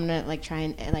movie. I'm gonna like try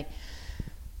and like,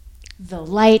 the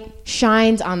light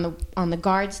shines on the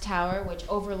guard's tower, which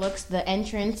overlooks the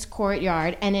entrance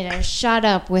courtyard, and it is shot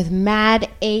up with mad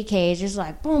AKs, just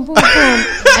like boom, boom, boom.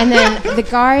 And then the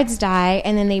guards die,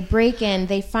 and then they break in.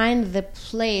 They find the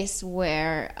place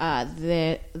where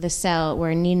the cell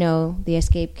where Nino the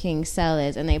Escape King's cell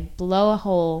is, and they blow a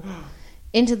hole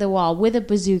into the wall with a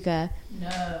bazooka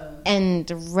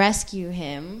and rescue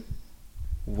him.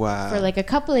 Wow. For like a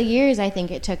couple of years, I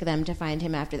think it took them to find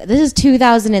him after that. This is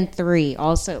 2003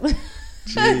 also.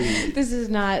 This is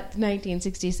not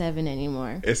 1967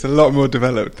 anymore. It's a lot more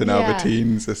developed than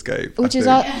Albertine's escape. Which is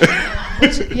all...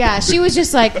 she was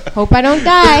just like, hope I don't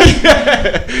die.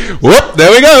 Whoop,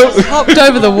 there we go. Hopped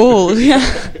over the wall. Yeah.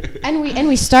 And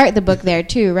we start the book there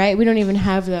too, right? We don't even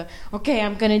have the okay,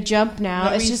 I'm gonna jump now.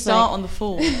 No, it's we just start like, on the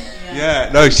fall.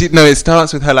 It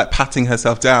starts with her like patting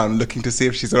herself down, looking to see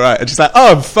if she's all right, and she's like,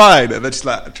 "Oh, I'm fine," and then she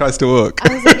like tries to walk.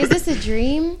 I was like, "Is this a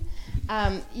dream?"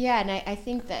 And I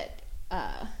think that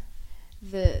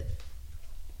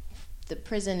the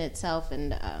prison itself and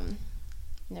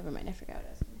never mind, I forgot what I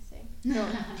was going to say.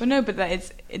 Well, no, but that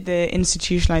it's the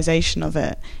institutionalization of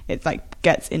it. It like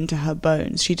gets into her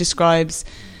bones. She describes,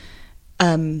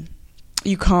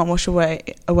 you can't wash away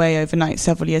overnight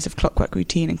several years of clockwork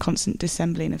routine and constant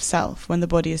dissembling of self. When the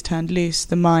body is turned loose,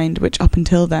 the mind, which up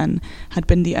until then had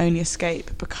been the only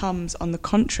escape, becomes, on the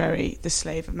contrary, the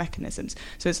slave of mechanisms.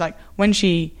 So it's like when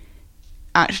she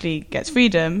actually gets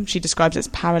freedom, she describes it as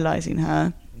paralyzing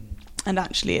her, and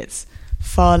actually it's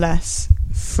far less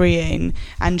freeing,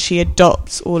 and she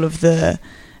adopts all of the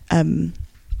kind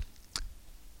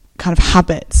of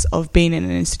habits of being in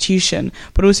an institution,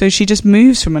 but also she just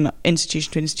moves from an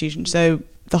institution to institution. So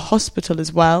the hospital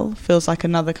as well feels like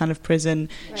another kind of prison.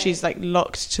 Right. She's like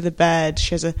locked to the bed.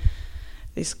 She has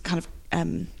this kind of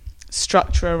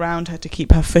structure around her to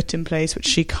keep her foot in place, which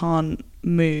she can't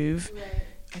move. Right.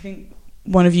 I think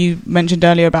one of you mentioned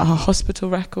earlier about her hospital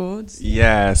records.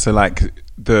 Yeah, so like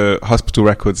the hospital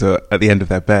records are at the end of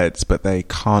their beds, but they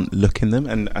can't look in them.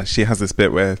 And she has this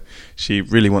bit where she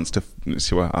really wants to.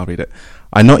 I'll read it.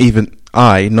 Not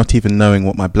even knowing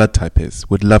what my blood type is,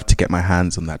 would love to get my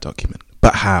hands on that document.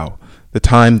 But how? The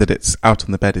time that it's out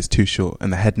on the bed is too short,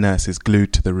 and the head nurse is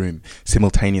glued to the room,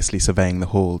 simultaneously surveying the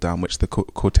hall down which the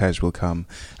cortege will come,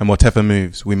 and whatever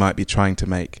moves we might be trying to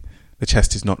make. The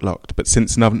chest is not locked, but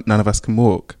since none of us can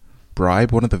walk,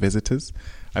 bribe one of the visitors?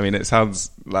 I mean, it sounds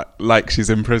like she's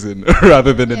in prison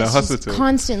rather than in a hospital. She's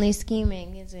constantly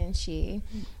scheming, isn't she?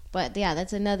 But yeah,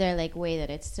 that's another like way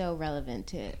that it's so relevant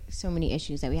to so many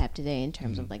issues that we have today in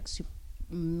terms of like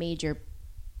major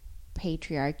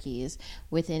patriarchies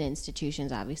within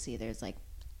institutions. Obviously, there's like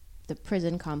the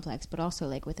prison complex, but also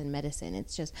like within medicine.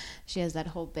 It's just she has that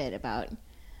whole bit about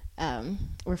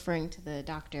referring to the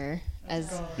doctor as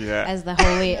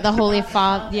the holy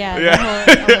father. Yeah.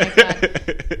 Oh my God.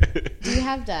 Do you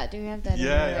have that?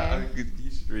 Yeah.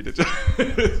 You should read it.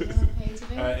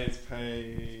 It's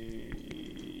page.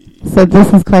 So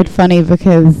this is quite funny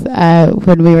because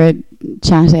when we were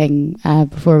chatting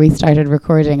before we started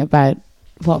recording about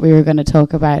what we were going to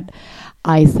talk about,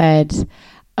 I said,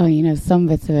 oh, some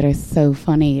bits of it are so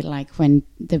funny, like when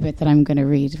the bit that I'm going to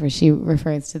read where she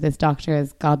refers to this doctor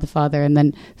as God the Father, and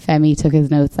then Femi took his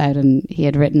notes out and he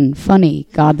had written, funny,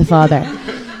 God the Father.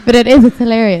 But it's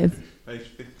hilarious. Page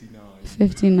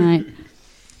 59.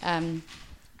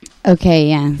 Okay,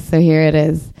 yeah, so here it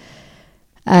is.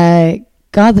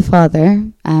 God the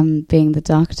Father, being the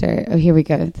doctor. Oh, here we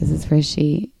go. This is where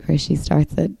she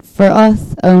starts it. For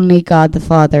us, only God the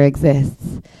Father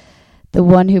exists. The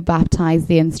one who baptized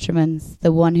the instruments,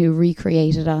 the one who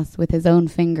recreated us with his own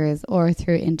fingers or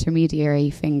through intermediary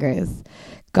fingers.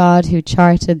 God who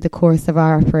charted the course of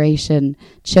our operation,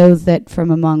 chose it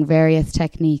from among various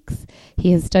techniques.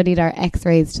 He has studied our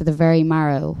x-rays to the very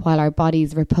marrow, while our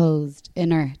bodies reposed,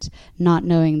 inert, not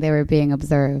knowing they were being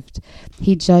observed.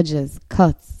 He judges,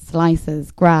 cuts,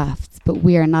 slices, grafts, but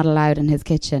we are not allowed in his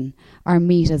kitchen. Our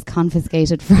meat is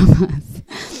confiscated from us.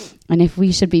 And if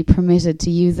we should be permitted to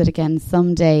use it again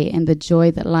someday in the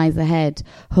joy that lies ahead,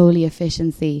 holy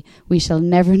efficiency, we shall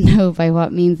never know by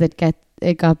what means it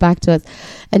got back to us.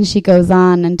 And she goes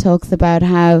on and talks about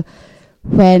how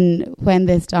when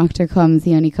this doctor comes,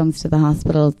 he only comes to the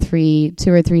hospital 2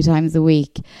 or 3 times a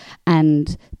week,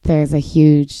 and there's a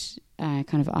huge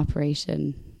kind of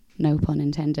operation, no pun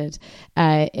intended,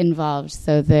 involved.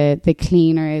 So the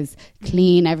cleaners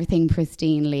clean everything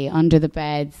pristinely, under the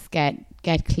beds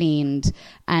get cleaned,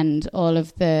 and all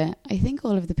of the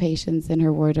patients in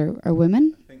her ward are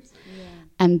women. I think so. Yeah.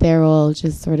 And they're all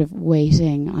just sort of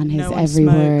waiting on his every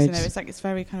word. It's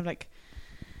very kind of like,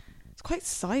 it's quite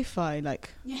sci-fi,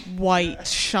 like white,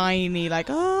 shiny, like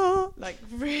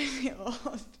really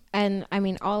odd. And I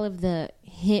mean, all of the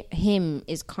him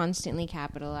is constantly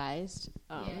capitalized.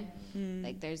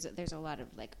 Like there's a lot of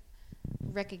like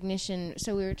recognition.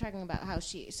 So we were talking about how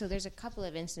there's a couple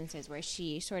of instances where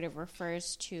she sort of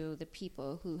refers to the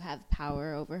people who have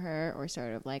power over her, or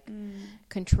sort of like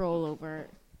control over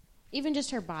even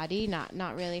just her body,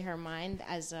 not really her mind,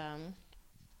 as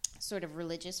sort of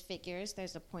religious figures.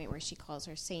 There's a point where she calls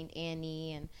her Saint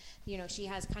Annie, and she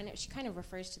kind of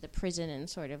refers to the prison in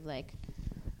sort of like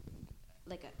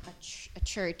a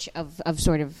church of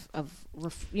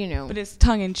But it's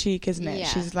tongue in cheek, isn't it? Yeah.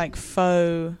 She's like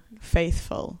faux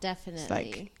faithful. Definitely. It's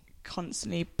like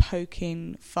constantly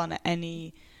poking fun at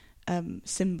any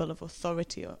symbol of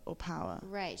authority or power.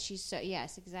 Right. She's so,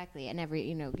 yes, exactly. And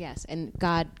yes. And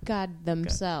God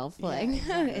themselves, like,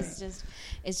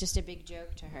 it's just a big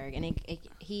joke to her. And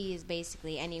he is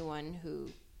basically anyone who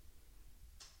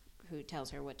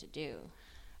tells her what to do.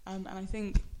 And I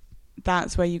think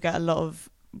that's where you get a lot of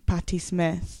Patti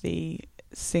Smith, the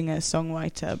singer,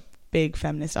 songwriter, big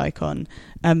feminist icon,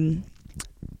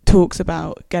 talks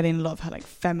about getting a lot of her like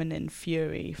feminine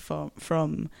fury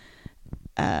from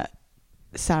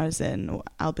Sarrazin or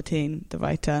Albertine, the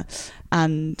writer,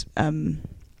 and her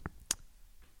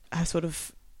sort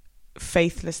of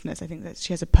faithlessness. I think that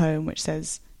she has a poem which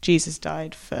says, "Jesus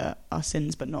died for our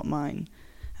sins, but not mine,"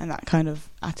 and that kind of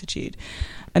attitude.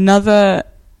 Another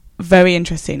very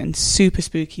interesting and super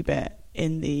spooky bit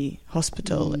in the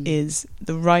hospital is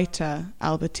the writer,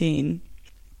 Albertine,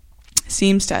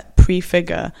 seems to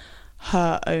prefigure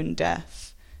her own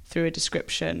death through a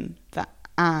description that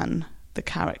Anne, the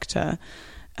character,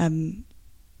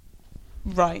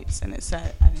 writes, and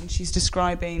she's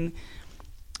describing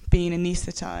being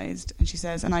anaesthetized, and she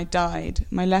says, "And I died,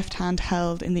 my left hand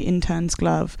held in the intern's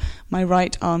glove, my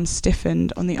right arm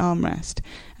stiffened on the armrest.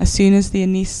 As soon as the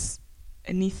anaesthetist,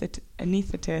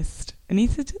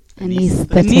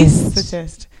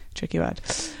 tricky word,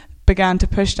 began to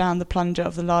push down the plunger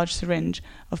of the large syringe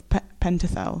of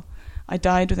pentothal, I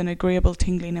died with an agreeable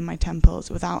tingling in my temples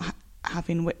without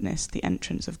having witnessed the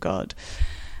entrance of God."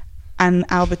 And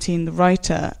Albertine, the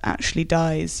writer, actually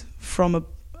dies from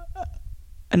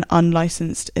an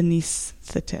unlicensed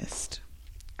anaesthetist.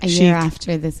 A year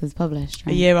after this was published,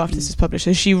 right? A year after this was published.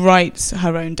 So she writes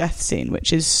her own death scene,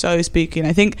 which is so spooky. And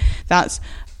I think that's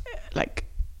like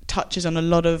touches on a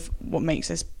lot of what makes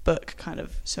this book kind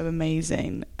of so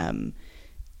amazing,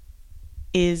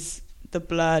 is the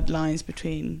blurred lines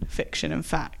between fiction and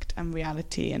fact and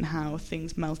reality, and how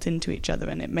things melt into each other.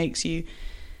 And it makes you,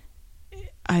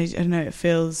 I don't know,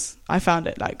 I found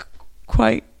it like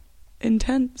quite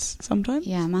intense sometimes.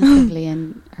 Yeah, massively.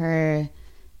 And her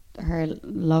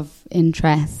love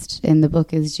interest in the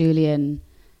book is Julian,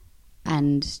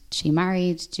 and she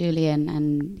married Julian,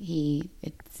 and he,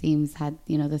 it seems, had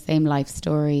the same life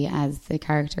story as the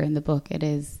character in the book. It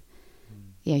is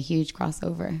a huge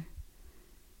crossover.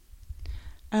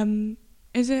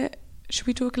 Should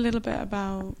we talk a little bit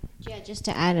about... Yeah, just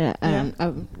to add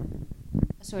a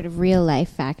sort of real life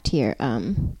fact here.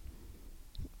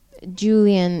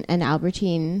 Julian and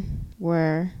Albertine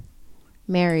were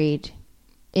married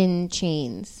in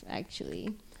chains,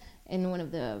 actually. In one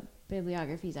of the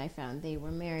bibliographies I found, they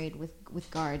were married with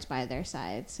guards by their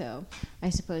side. So I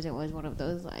suppose it was one of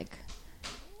those like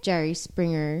Jerry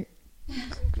Springer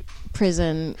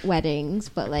prison weddings,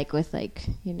 but like with like,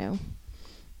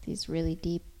 these really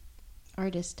deep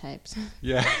artist types.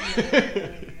 Yeah.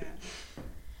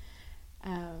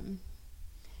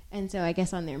 And so I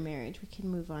guess on their marriage we can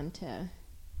move on to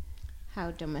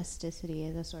how domesticity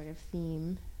is a sort of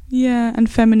theme. Yeah, and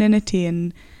femininity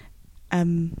and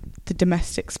the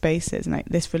domestic spaces, and like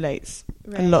this relates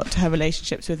a lot to her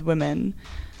relationships with women.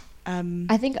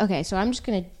 I think, okay, so I'm just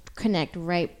going to connect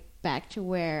right back to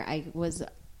where I was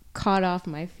caught off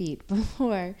my feet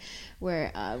before,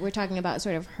 where we're talking about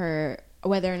sort of her,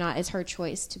 whether or not it's her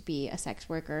choice to be a sex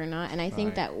worker or not. And I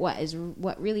think that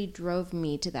what really drove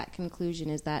me to that conclusion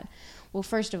is that, well,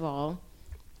 first of all,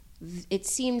 it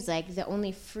seems like the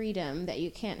only freedom that you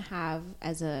can't have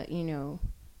as a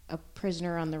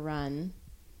prisoner on the run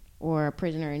or a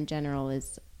prisoner in general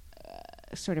is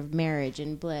sort of marriage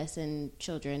and bliss and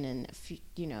children and,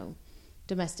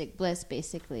 domestic bliss,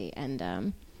 basically.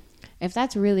 And if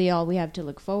that's really all we have to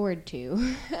look forward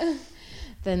to,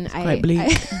 then it's quite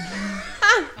bleak.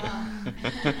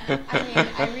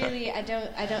 I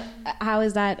don't, how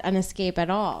is that an escape at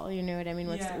all? You know what I mean?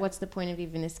 What's the point of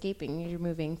even escaping? You're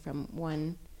moving from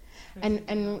one,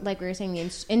 and like we were saying, the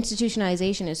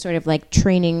institutionalization is sort of like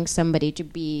training somebody to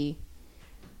be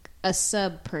a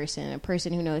sub person, a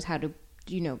person who knows how to,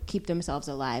 keep themselves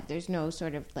alive. There's no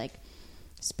sort of like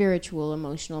spiritual,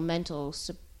 emotional, mental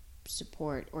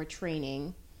support or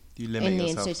training. You limit in the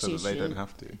yourself institution. so that they don't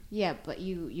have to. Yeah, but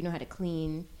you know how to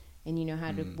clean, and you know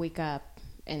how to wake up,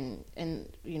 and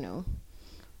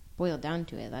boil down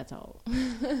to it. That's all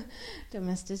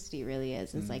domesticity really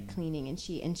is. It's like cleaning, and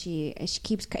she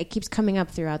keeps coming up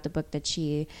throughout the book that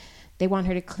they want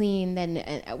her to clean.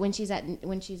 Then when she's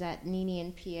at Nini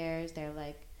and Pierre's, they're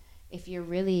like, if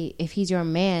he's your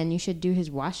man, you should do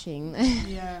his washing.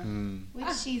 Yeah.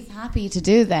 Which she's happy to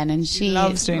do then, and she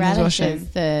loves doing his washing.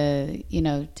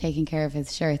 The taking care of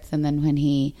his shirts. And then when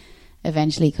he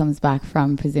eventually comes back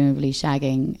from presumably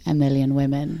shagging a million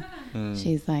women,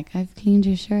 she's like, I've cleaned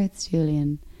your shirts,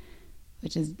 Julian.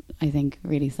 which is, I think,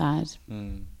 really sad.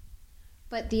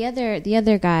 But the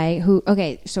other guy who,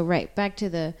 back to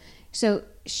the, so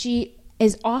she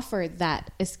is offered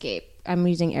that escape. I'm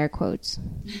using air quotes.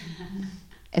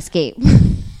 Escape.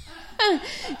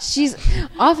 She's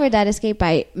offered that escape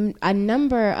by a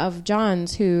number of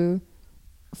Johns who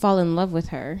fall in love with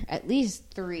her. At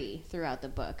least 3 throughout the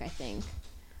book, I think.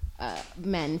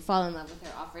 Men fall in love with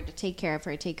her, offer to take care of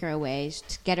her, take her away,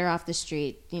 to get her off the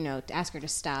street, to ask her to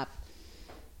stop.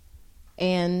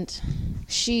 And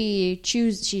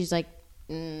she's like,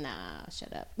 nah,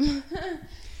 shut up.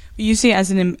 You see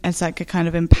it as like a kind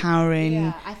of empowering.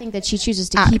 Yeah, I think that she chooses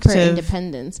to keep her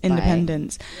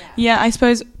independence. Yeah, I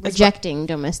suppose rejecting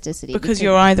domesticity because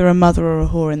you're either a mother or a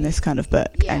whore in this kind of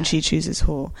book, and she chooses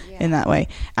whore in that way.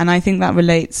 And I think that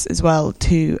relates as well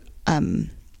to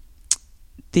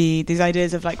these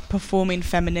ideas of like performing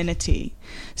femininity.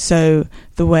 So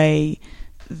the way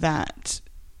that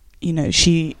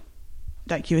she,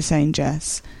 like you were saying,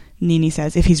 Jess, Nini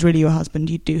says, if he's really your husband,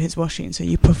 you do his washing. So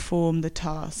you perform the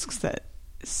tasks that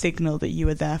signal that you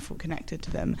are therefore connected to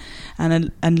them.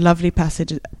 And a lovely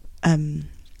passage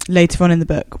later on in the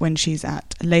book, when she's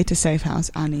at a later safe house,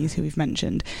 Annie's, who we've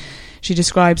mentioned, she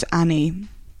describes Annie,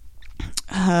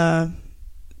 her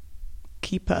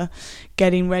keeper,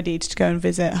 getting ready to go and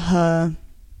visit her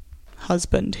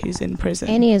husband who's in prison.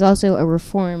 Annie is also a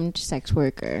reformed sex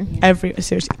worker.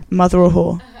 Seriously, mother or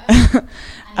whore.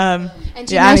 And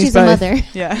she's a mother.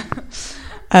 Yeah.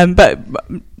 But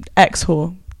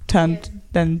ex-whore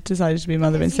then decided to be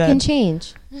mother instead. You can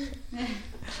change.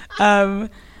 And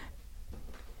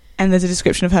there's a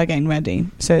description of her getting ready.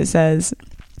 So it says,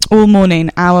 all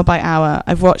morning, hour by hour,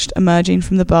 I've watched emerging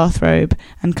from the bathrobe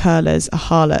and curlers a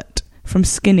harlot. From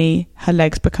skinny, her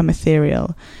legs become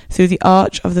ethereal. Through the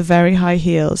arch of the very high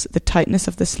heels, the tightness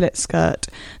of the slit skirt,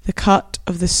 the cut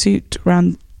of the suit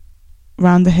round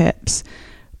the hips,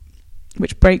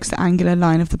 which breaks the angular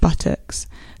line of the buttocks.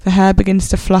 The hair begins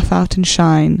to fluff out and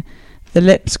shine. The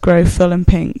lips grow full and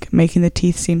pink, making the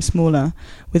teeth seem smaller.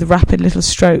 With rapid little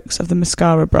strokes of the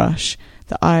mascara brush,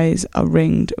 the eyes are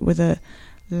ringed with a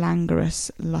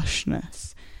languorous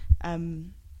lushness.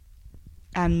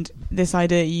 And this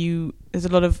idea, there's a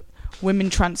lot of women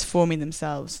transforming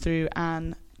themselves through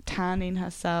Anne tanning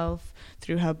herself,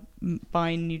 through her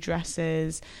buying new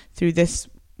dresses, through this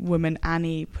woman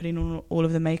Annie putting on all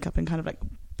of the makeup and kind of like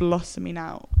blossoming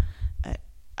out.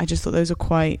 I just thought those are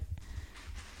quite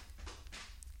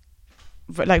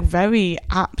like very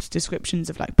apt descriptions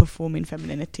of like performing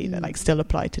femininity that like still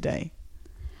apply today.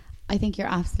 I think you're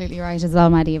absolutely right as well,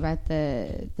 Maddie, about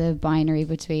the binary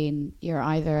between you're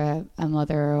either a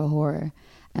mother or a whore.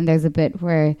 And there's a bit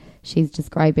where she's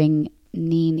describing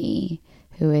Nini,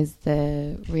 who is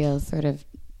the real sort of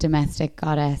domestic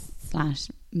goddess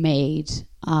 / maid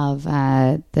of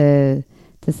the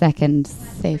second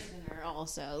safe.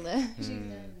 Also,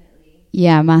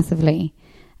 yeah, massively.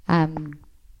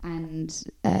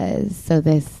 So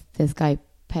this guy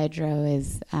Pedro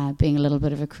is being a little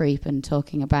bit of a creep and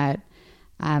talking about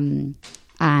and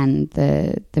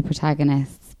the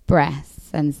protagonist's breasts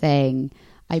and saying,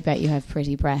 I bet you have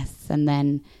pretty breasts. And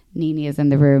then Nini is in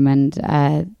the room and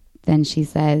then she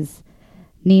says,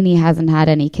 Nini hasn't had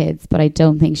any kids, but I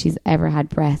don't think she's ever had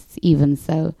breasts even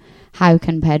so. How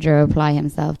can Pedro apply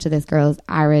himself to this girl's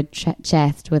arid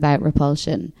chest without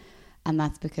repulsion? And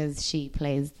that's because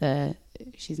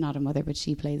she's not a mother, but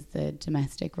she plays the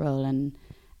domestic role. And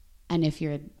if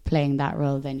you're playing that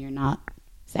role, then you're not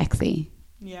sexy.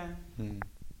 Yeah.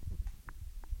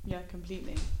 Yeah,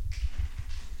 completely.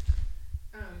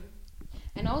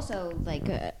 And also, like,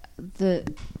 the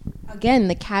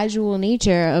casual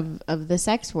nature of the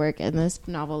sex work in this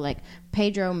novel. Like,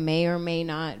 Pedro may or may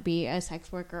not be a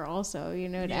sex worker also,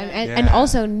 and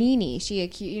also Nini,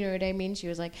 you know what I mean? She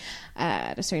was like,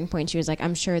 at a certain point, she was like,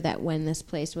 I'm sure that when this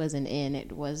place was an inn,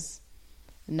 it was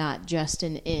not just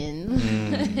an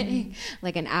inn,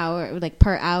 like an hour, like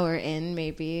per hour inn,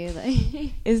 maybe.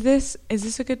 Like, is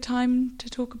this a good time to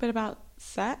talk a bit about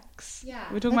sex? Yeah,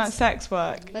 we're talking about sex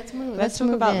work. Let's move. Let's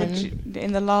talk about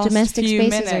in the last domestic few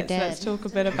spaces minutes. Are dead. Let's talk a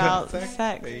bit about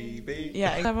sex. Baby.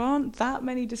 Yeah, there aren't that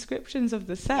many descriptions of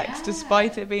the sex,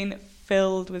 despite it being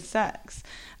filled with sex.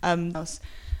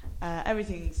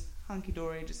 Everything's hunky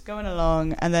dory, just going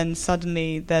along, and then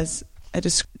suddenly there's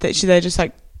they're just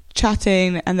like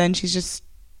chatting, and then she's just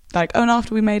like, oh, and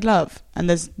after we made love, and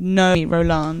there's no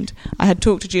Roland. I had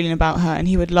talked to Julian about her, and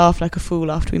he would laugh like a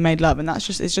fool after we made love, and it's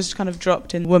just kind of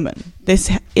dropped in woman. This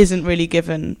isn't really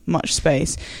given much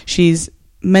space. She's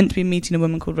meant to be meeting a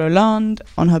woman called Roland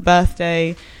on her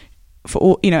birthday. For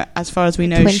all, as far as we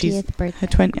know, she's birthday. her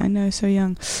 20. I know, so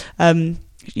young.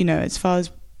 you know, as far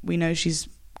as we know, she's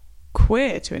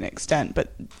queer to an extent,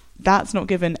 but that's not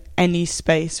given any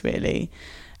space really,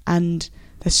 and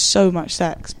there's so much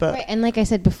sex. But right, and like I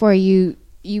said before, you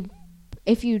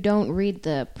if you don't read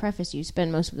the preface, you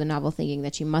spend most of the novel thinking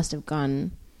that she must have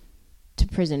gone to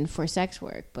prison for sex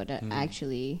work, but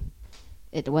actually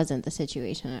it wasn't the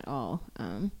situation at all.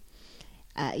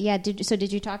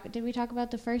 Did we talk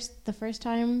about the first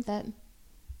time that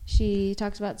she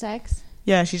talks about sex?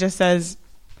 Yeah, she just says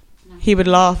he would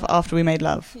laugh after we made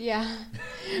love. Yeah.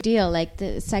 Deal, like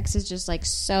the sex is just like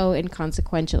so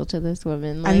inconsequential to this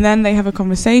woman. Like, and then they have a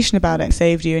conversation about it,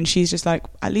 saved you, and she's just like,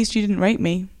 at least you didn't rape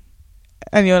me.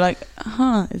 And you're like,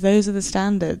 those are the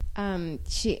standards. And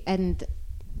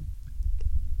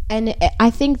I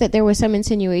think that there was some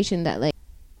insinuation that like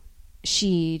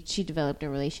she developed a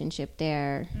relationship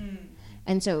there.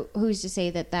 And so who's to say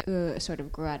that sort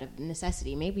of grew out of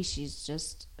necessity? Maybe she's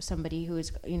just somebody who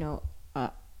is, you know,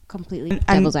 completely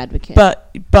devil's advocate. But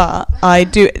I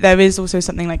do. There is also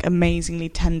something like amazingly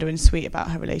tender and sweet about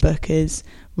her relationship. The book is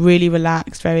really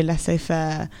relaxed, very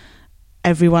laissez-faire.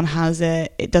 Everyone has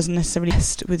it. It doesn't necessarily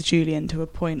rest with Julian to a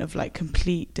point of like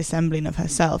complete dissembling of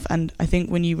herself. And I think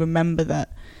when you remember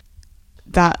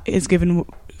that is given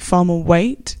far more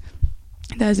weight.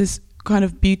 There's this kind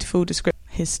of beautiful description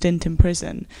of his stint in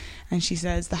prison, and she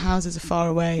says, the houses are far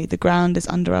away, the ground is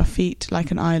under our feet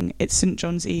like an island, it's St.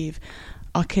 John's Eve,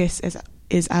 our kiss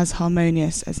is as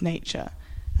harmonious as nature.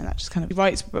 And that just kind of, he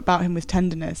writes about him with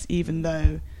tenderness, even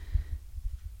though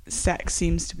sex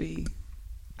seems to be...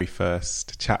 The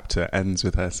first chapter ends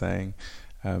with her saying,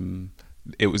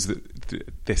 it was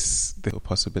this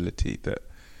possibility that,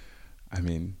 I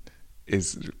mean,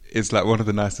 is like one of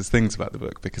the nicest things about the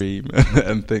book, because you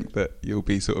and think that you'll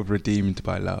be sort of redeemed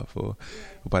by love or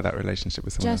by that relationship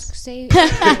with someone just else. say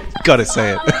Gotta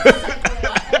say it.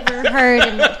 I've ever heard,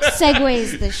 and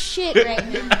segues the shit right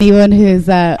now. Anyone who's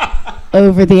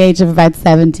over the age of about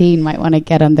 17 might want to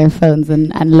get on their phones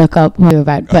and look up who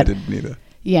about. But I didn't either.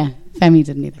 Yeah, Femi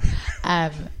didn't either.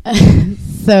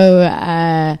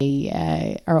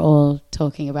 They are all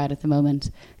talking about at the moment.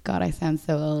 God, I sound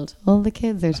so old. All the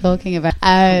kids are talking about...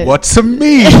 What's a meme?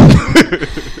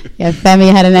 Yeah,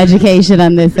 Femi had an education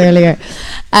on this earlier.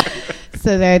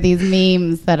 So there are these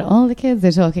memes that all the kids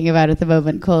are talking about at the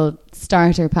moment called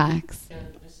starter packs.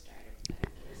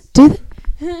 Do they?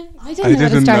 I didn't know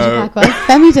what a starter pack was.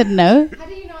 Femi didn't know. How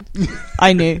do you know?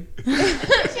 I knew.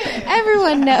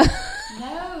 Everyone knows.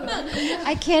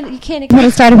 I can't. You can't. What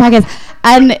a starter pack is,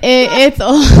 and it's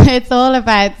all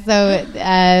about. So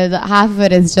half of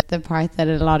it is just the part that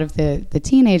a lot of the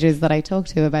teenagers that I talk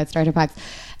to about starter packs,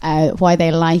 why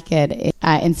they like it.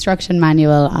 Instruction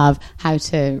manual of how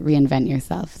to reinvent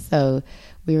yourself. So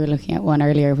we were looking at one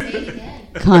earlier.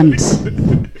 Cunt. Say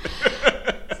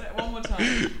it one more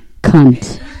time.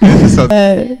 Cunt.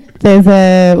 There's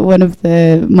one of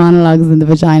the monologues in the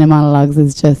vagina monologues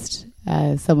is just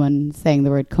someone saying the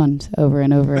word cunt over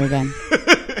and over again,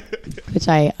 which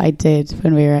I did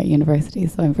when we were at university,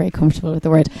 so I'm very comfortable with the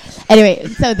word. Anyway,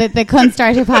 so the cunt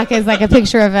starter pack is like a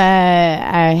picture of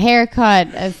a haircut,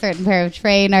 a certain pair of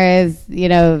trainers, you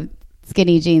know,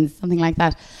 skinny jeans, something like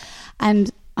that.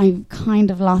 And I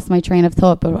kind of lost my train of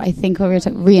thought, but I think we were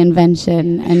talking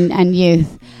reinvention and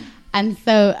youth. And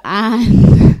so,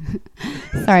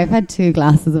 sorry, I've had 2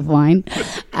 glasses of wine.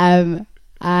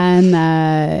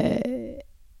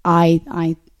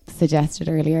 I suggested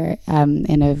earlier,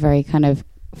 in a very kind of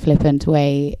flippant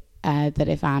way, that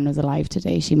if Anne was alive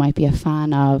today, she might be a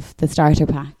fan of the starter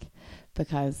pack,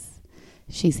 because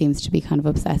she seems to be kind of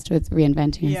obsessed with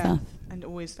reinventing herself. And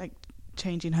always like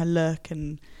changing her look,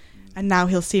 and now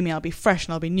he'll see me, I'll be fresh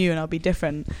and I'll be new and I'll be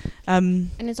different. And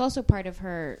it's also part of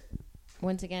her,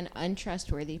 once again,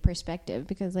 untrustworthy perspective,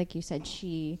 because like you said,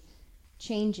 she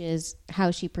changes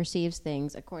how she perceives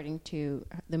things according to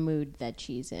the mood that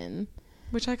she's in,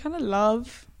 which I kind of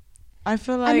love. I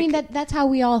feel like, I mean, that's how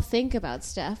we all think about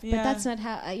stuff, yeah. But that's not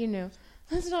how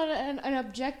that's not an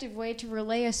objective way to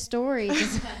relay a story.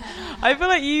 I feel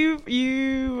like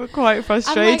you were quite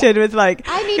frustrated with like,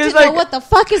 I need to know what the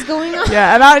fuck is going on.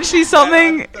 Yeah, and actually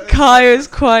something Kai is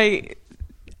quite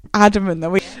adamant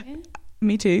that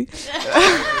me too.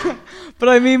 But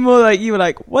I mean more like you were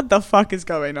like, what the fuck is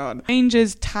going on?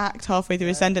 Changes tact halfway through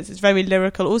a sentence. It's very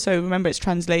lyrical. Also, remember, it's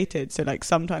translated. So like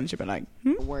sometimes you'll be like,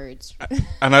 words.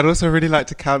 And I'd also really like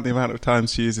to count the amount of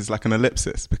times she uses like an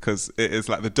ellipsis, because it is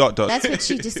like the dot. That's what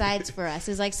she decides for us.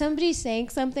 Is like somebody's saying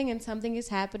something and something is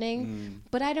happening,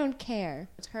 but I don't care.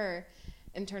 It's her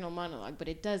internal monologue, but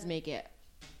it does make it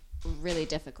really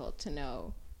difficult to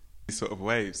know. sort of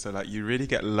waves, so like you really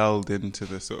get lulled into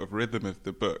the sort of rhythm of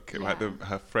the book, like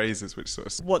her phrases which sort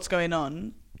of what's going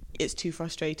on, it's too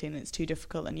frustrating, it's too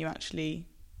difficult, and you actually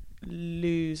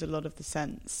lose a lot of the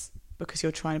sense because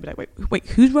you're trying to be like, wait,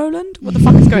 who's Roland? What the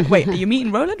fuck is going on? Wait, are you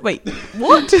meeting Roland? Wait,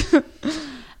 what?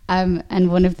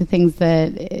 And one of the things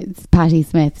that Patti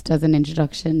Smith does an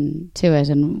introduction to it,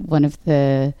 and one of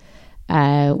the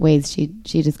ways she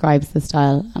describes the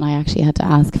style, and I actually had to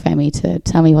ask Femi to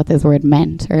tell me what this word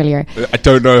meant earlier. I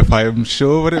don't know if I am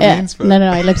sure what it means, but no,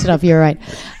 I looked it up, you're right.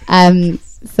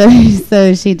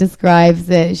 So she describes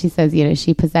it, she says,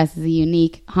 she possesses a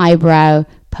unique highbrow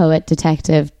poet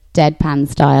detective deadpan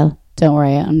style. Don't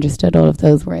worry, I understood all of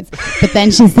those words. But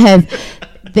then she says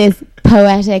this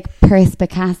poetic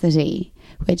perspicacity,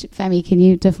 which, Femi, can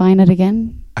you define it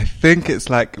again? I think it's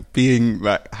like being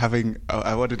like having.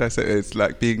 What did I say? It's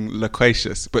like being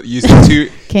loquacious, but using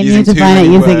too. Can using you define it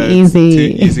using words,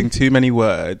 easy? Using too many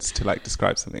words to like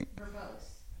describe something.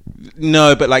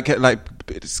 No, but like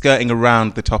skirting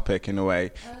around the topic in a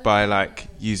way by like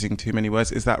using too many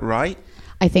words. Is that right?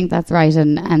 I think that's right,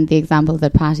 and the example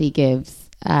that Patti gives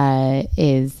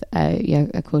is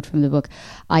a quote from the book.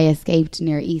 I escaped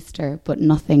near Easter, but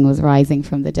nothing was rising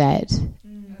from the dead.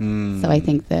 So I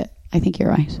think you're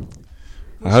right.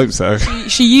 I hope so.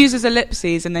 She uses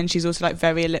ellipses, and then she's also like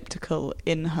very elliptical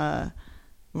in her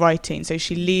writing. So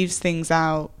she leaves things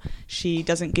out. She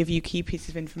doesn't give you key pieces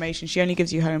of information. She only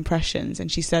gives you her impressions. And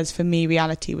she says, for me,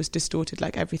 reality was distorted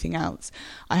like everything else.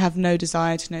 I have no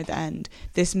desire to know the end.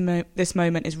 This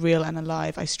moment is real and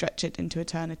alive. I stretch it into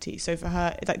eternity. So for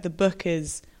her, it's like the book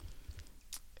is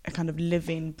a kind of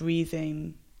living,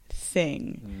 breathing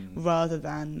thing rather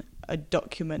than a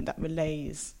document that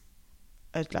relays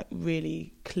a like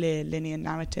really clear linear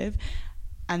narrative.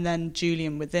 And then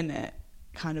Julian within it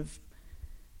kind of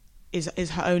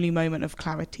is her only moment of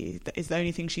clarity. That is the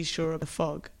only thing she's sure of. The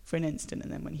fog for an instant,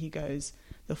 and then when he goes,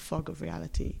 the fog of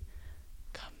reality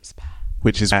comes back,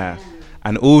 which is rare.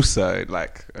 And also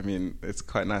like, I mean, it's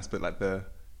quite nice, but like the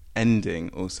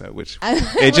ending also, which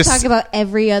we'll talk about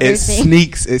every other thing.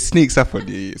 It sneaks up on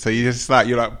you, so you just like,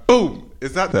 you're like, boom.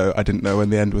 Is that though? I didn't know when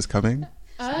the end was coming.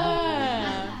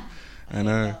 I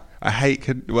know. I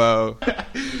hate well I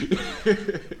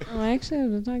actually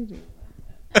have to talk to you.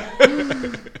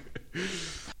 I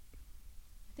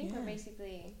think we're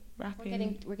basically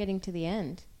wrapping. We're getting to the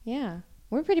end. Yeah,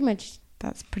 we're pretty much.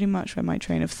 That's pretty much where my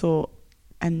train of thought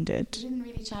ended. We didn't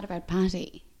really chat about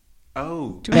Patti.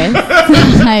 Oh,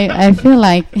 I feel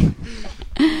like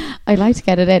I'd like to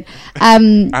get it in.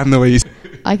 And the way you.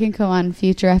 I can come on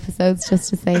future episodes just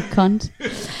to say cunt.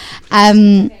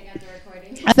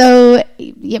 So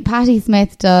Patti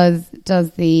Smith does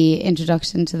the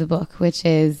introduction to the book, which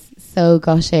is so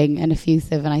gushing and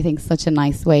effusive, and I think such a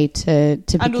nice way to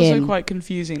begin. And also quite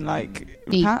confusing, like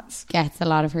Pat's gets a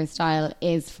lot of her style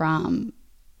is from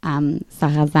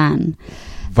Sarrazin,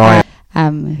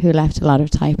 who left a lot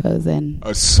of typos in.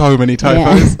 Oh, so many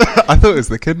typos. Yeah. I thought it was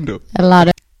the Kindle. A lot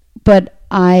of, but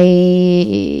so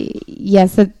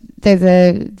there's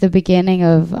the beginning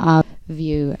of a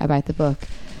view about the book,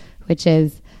 which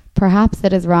is, perhaps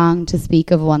it is wrong to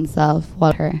speak of oneself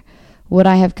while her. Would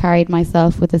I have carried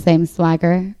myself with the same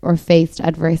swagger, or faced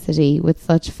adversity with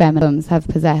such feminisms, have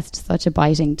possessed such a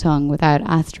biting tongue without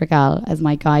Astragal as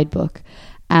my guidebook?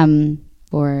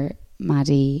 Or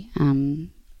Maddie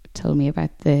told me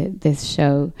about this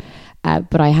show,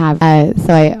 but I have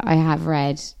I have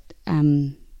read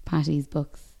Patti's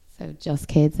books, so Just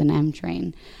Kids and M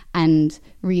Train, and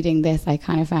reading this, I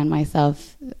kind of found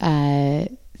myself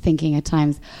thinking at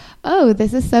times, oh,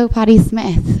 this is so Patti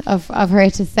Smith of her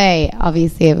to say.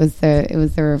 Obviously, it was the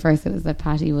reverse. It was that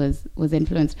Patti was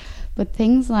influenced, but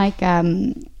things like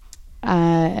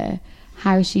how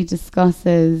she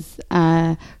discusses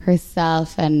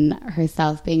herself and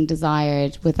herself being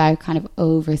desired without kind of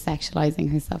over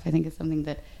sexualizing herself, I think is something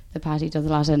that Patti does a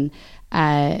lot. And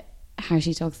how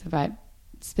she talks about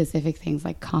specific things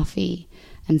like coffee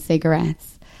and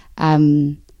cigarettes,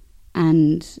 and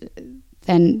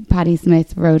then Patti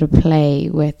Smith wrote a play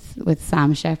with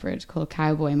Sam Shepard called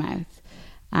Cowboy Mouth,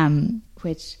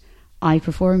 which I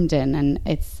performed in, and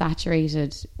it's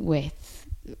saturated with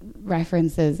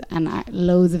references, and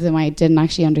loads of them I didn't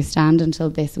actually understand until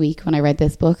this week when I read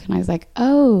this book, and I was like,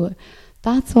 oh,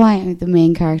 that's why the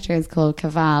main character is called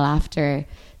Cavall after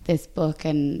this book.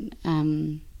 And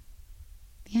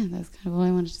that's kind of all I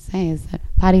wanted to say, is that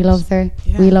Patti loves her,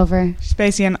 we love her. She's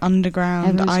basically an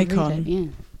underground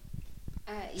icon.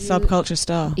 Subculture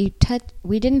star.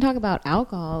 We didn't talk about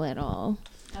alcohol at all.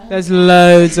 There's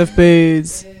loads of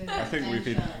booze. I think we've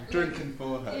been Drinking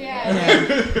for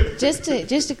her. Just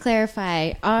to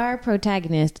clarify, our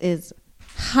protagonist is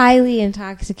highly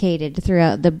intoxicated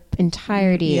throughout the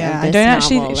entirety of this I don't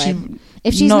novel. actually.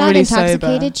 If she's not not really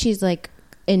intoxicated, sober. she's like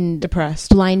in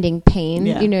Depressed. blinding pain.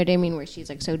 Yeah. You know what I mean? Where she's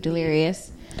like so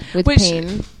delirious with Which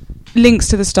pain. Links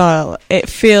to the style.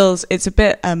 It's a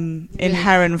bit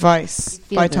Inherent Vice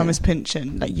feel by the- Thomas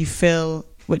Pynchon. Like you feel,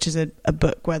 which is a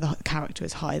book where the character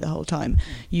is high the whole time.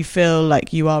 You feel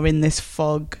like you are in this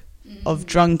fog of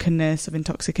drunkenness, of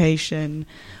intoxication,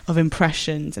 of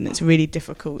impressions, and it's really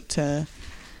difficult to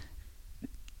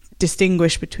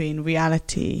distinguish between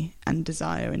reality and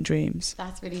desire and dreams.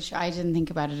 That's really true. I didn't think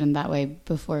about it in that way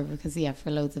before because, for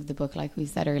loads of the book, like we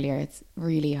said earlier, it's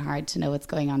really hard to know what's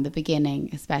going on. The beginning,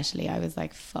 especially, I was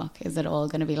like, fuck, is it all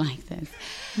going to be like this?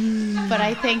 But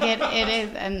I think it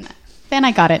is. And then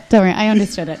I got it. Don't worry, I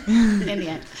understood it in the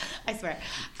end. I swear.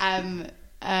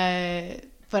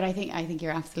 But I think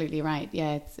you're absolutely right.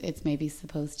 Yeah, it's maybe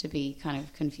supposed to be kind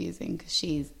of confusing because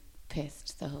she's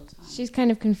pissed the whole time. She's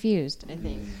kind of confused, I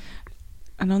think.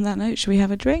 And on that note, should we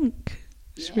have a drink?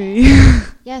 Should we?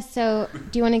 Yeah, so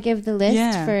do you want to give the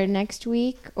list for next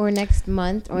week or next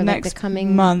month or like the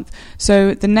coming month?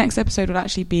 So the next episode will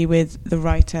actually be with the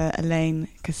writer Elaine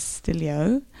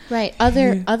Castillo. Right,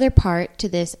 other part to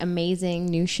this amazing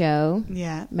new show.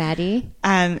 Yeah. Maddie.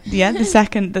 And the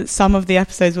second that some of the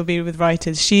episodes will be with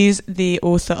writers. She's the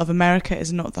author of America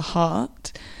Is Not the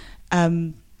Heart.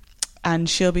 And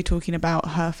she'll be talking about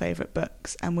her favourite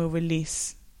books, and we'll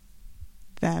release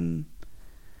them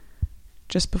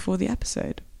just before the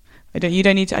episode. I don't think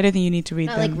you need to read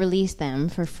Not them. like release them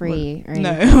for free or no,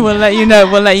 anything. we'll let you know.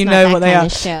 We'll let you It's know not what that they kind are.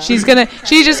 of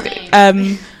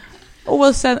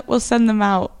show. We'll send them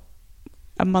out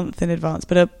a month in advance,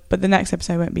 but the next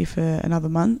episode won't be for another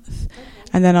month,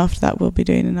 and then after that we'll be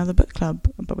doing another book club.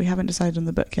 But we haven't decided on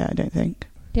the book yet. I don't think.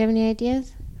 Do you have any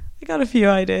ideas? I got a few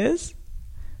ideas.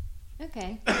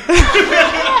 Okay. All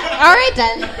right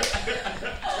then.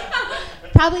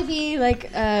 Probably be like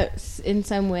in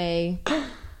some way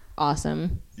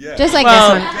awesome. Yeah. Just like this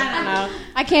one. I don't know.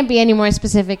 I can't be any more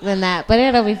specific than that, but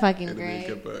it'll be fucking It'll be great. a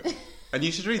good book. And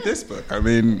you should read this book. I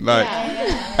mean, like,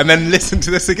 and then listen to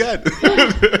this again.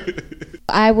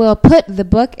 I will put the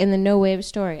book in the No Wave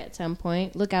story at some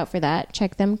point. Look out for that.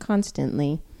 Check them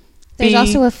constantly. There's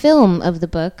also a film of the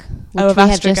book, which we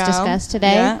have just Astragal. discussed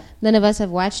today. Yeah. None of us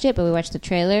have watched it, but we watched the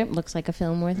trailer. Looks like a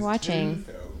film worth watching.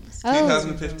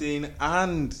 2015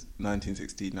 and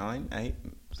 1969, 8,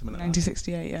 something like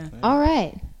 1968. Yeah. All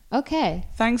right. Okay.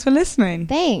 Thanks for listening.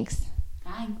 Thanks.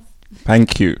 Thanks. that.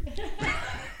 Thank you.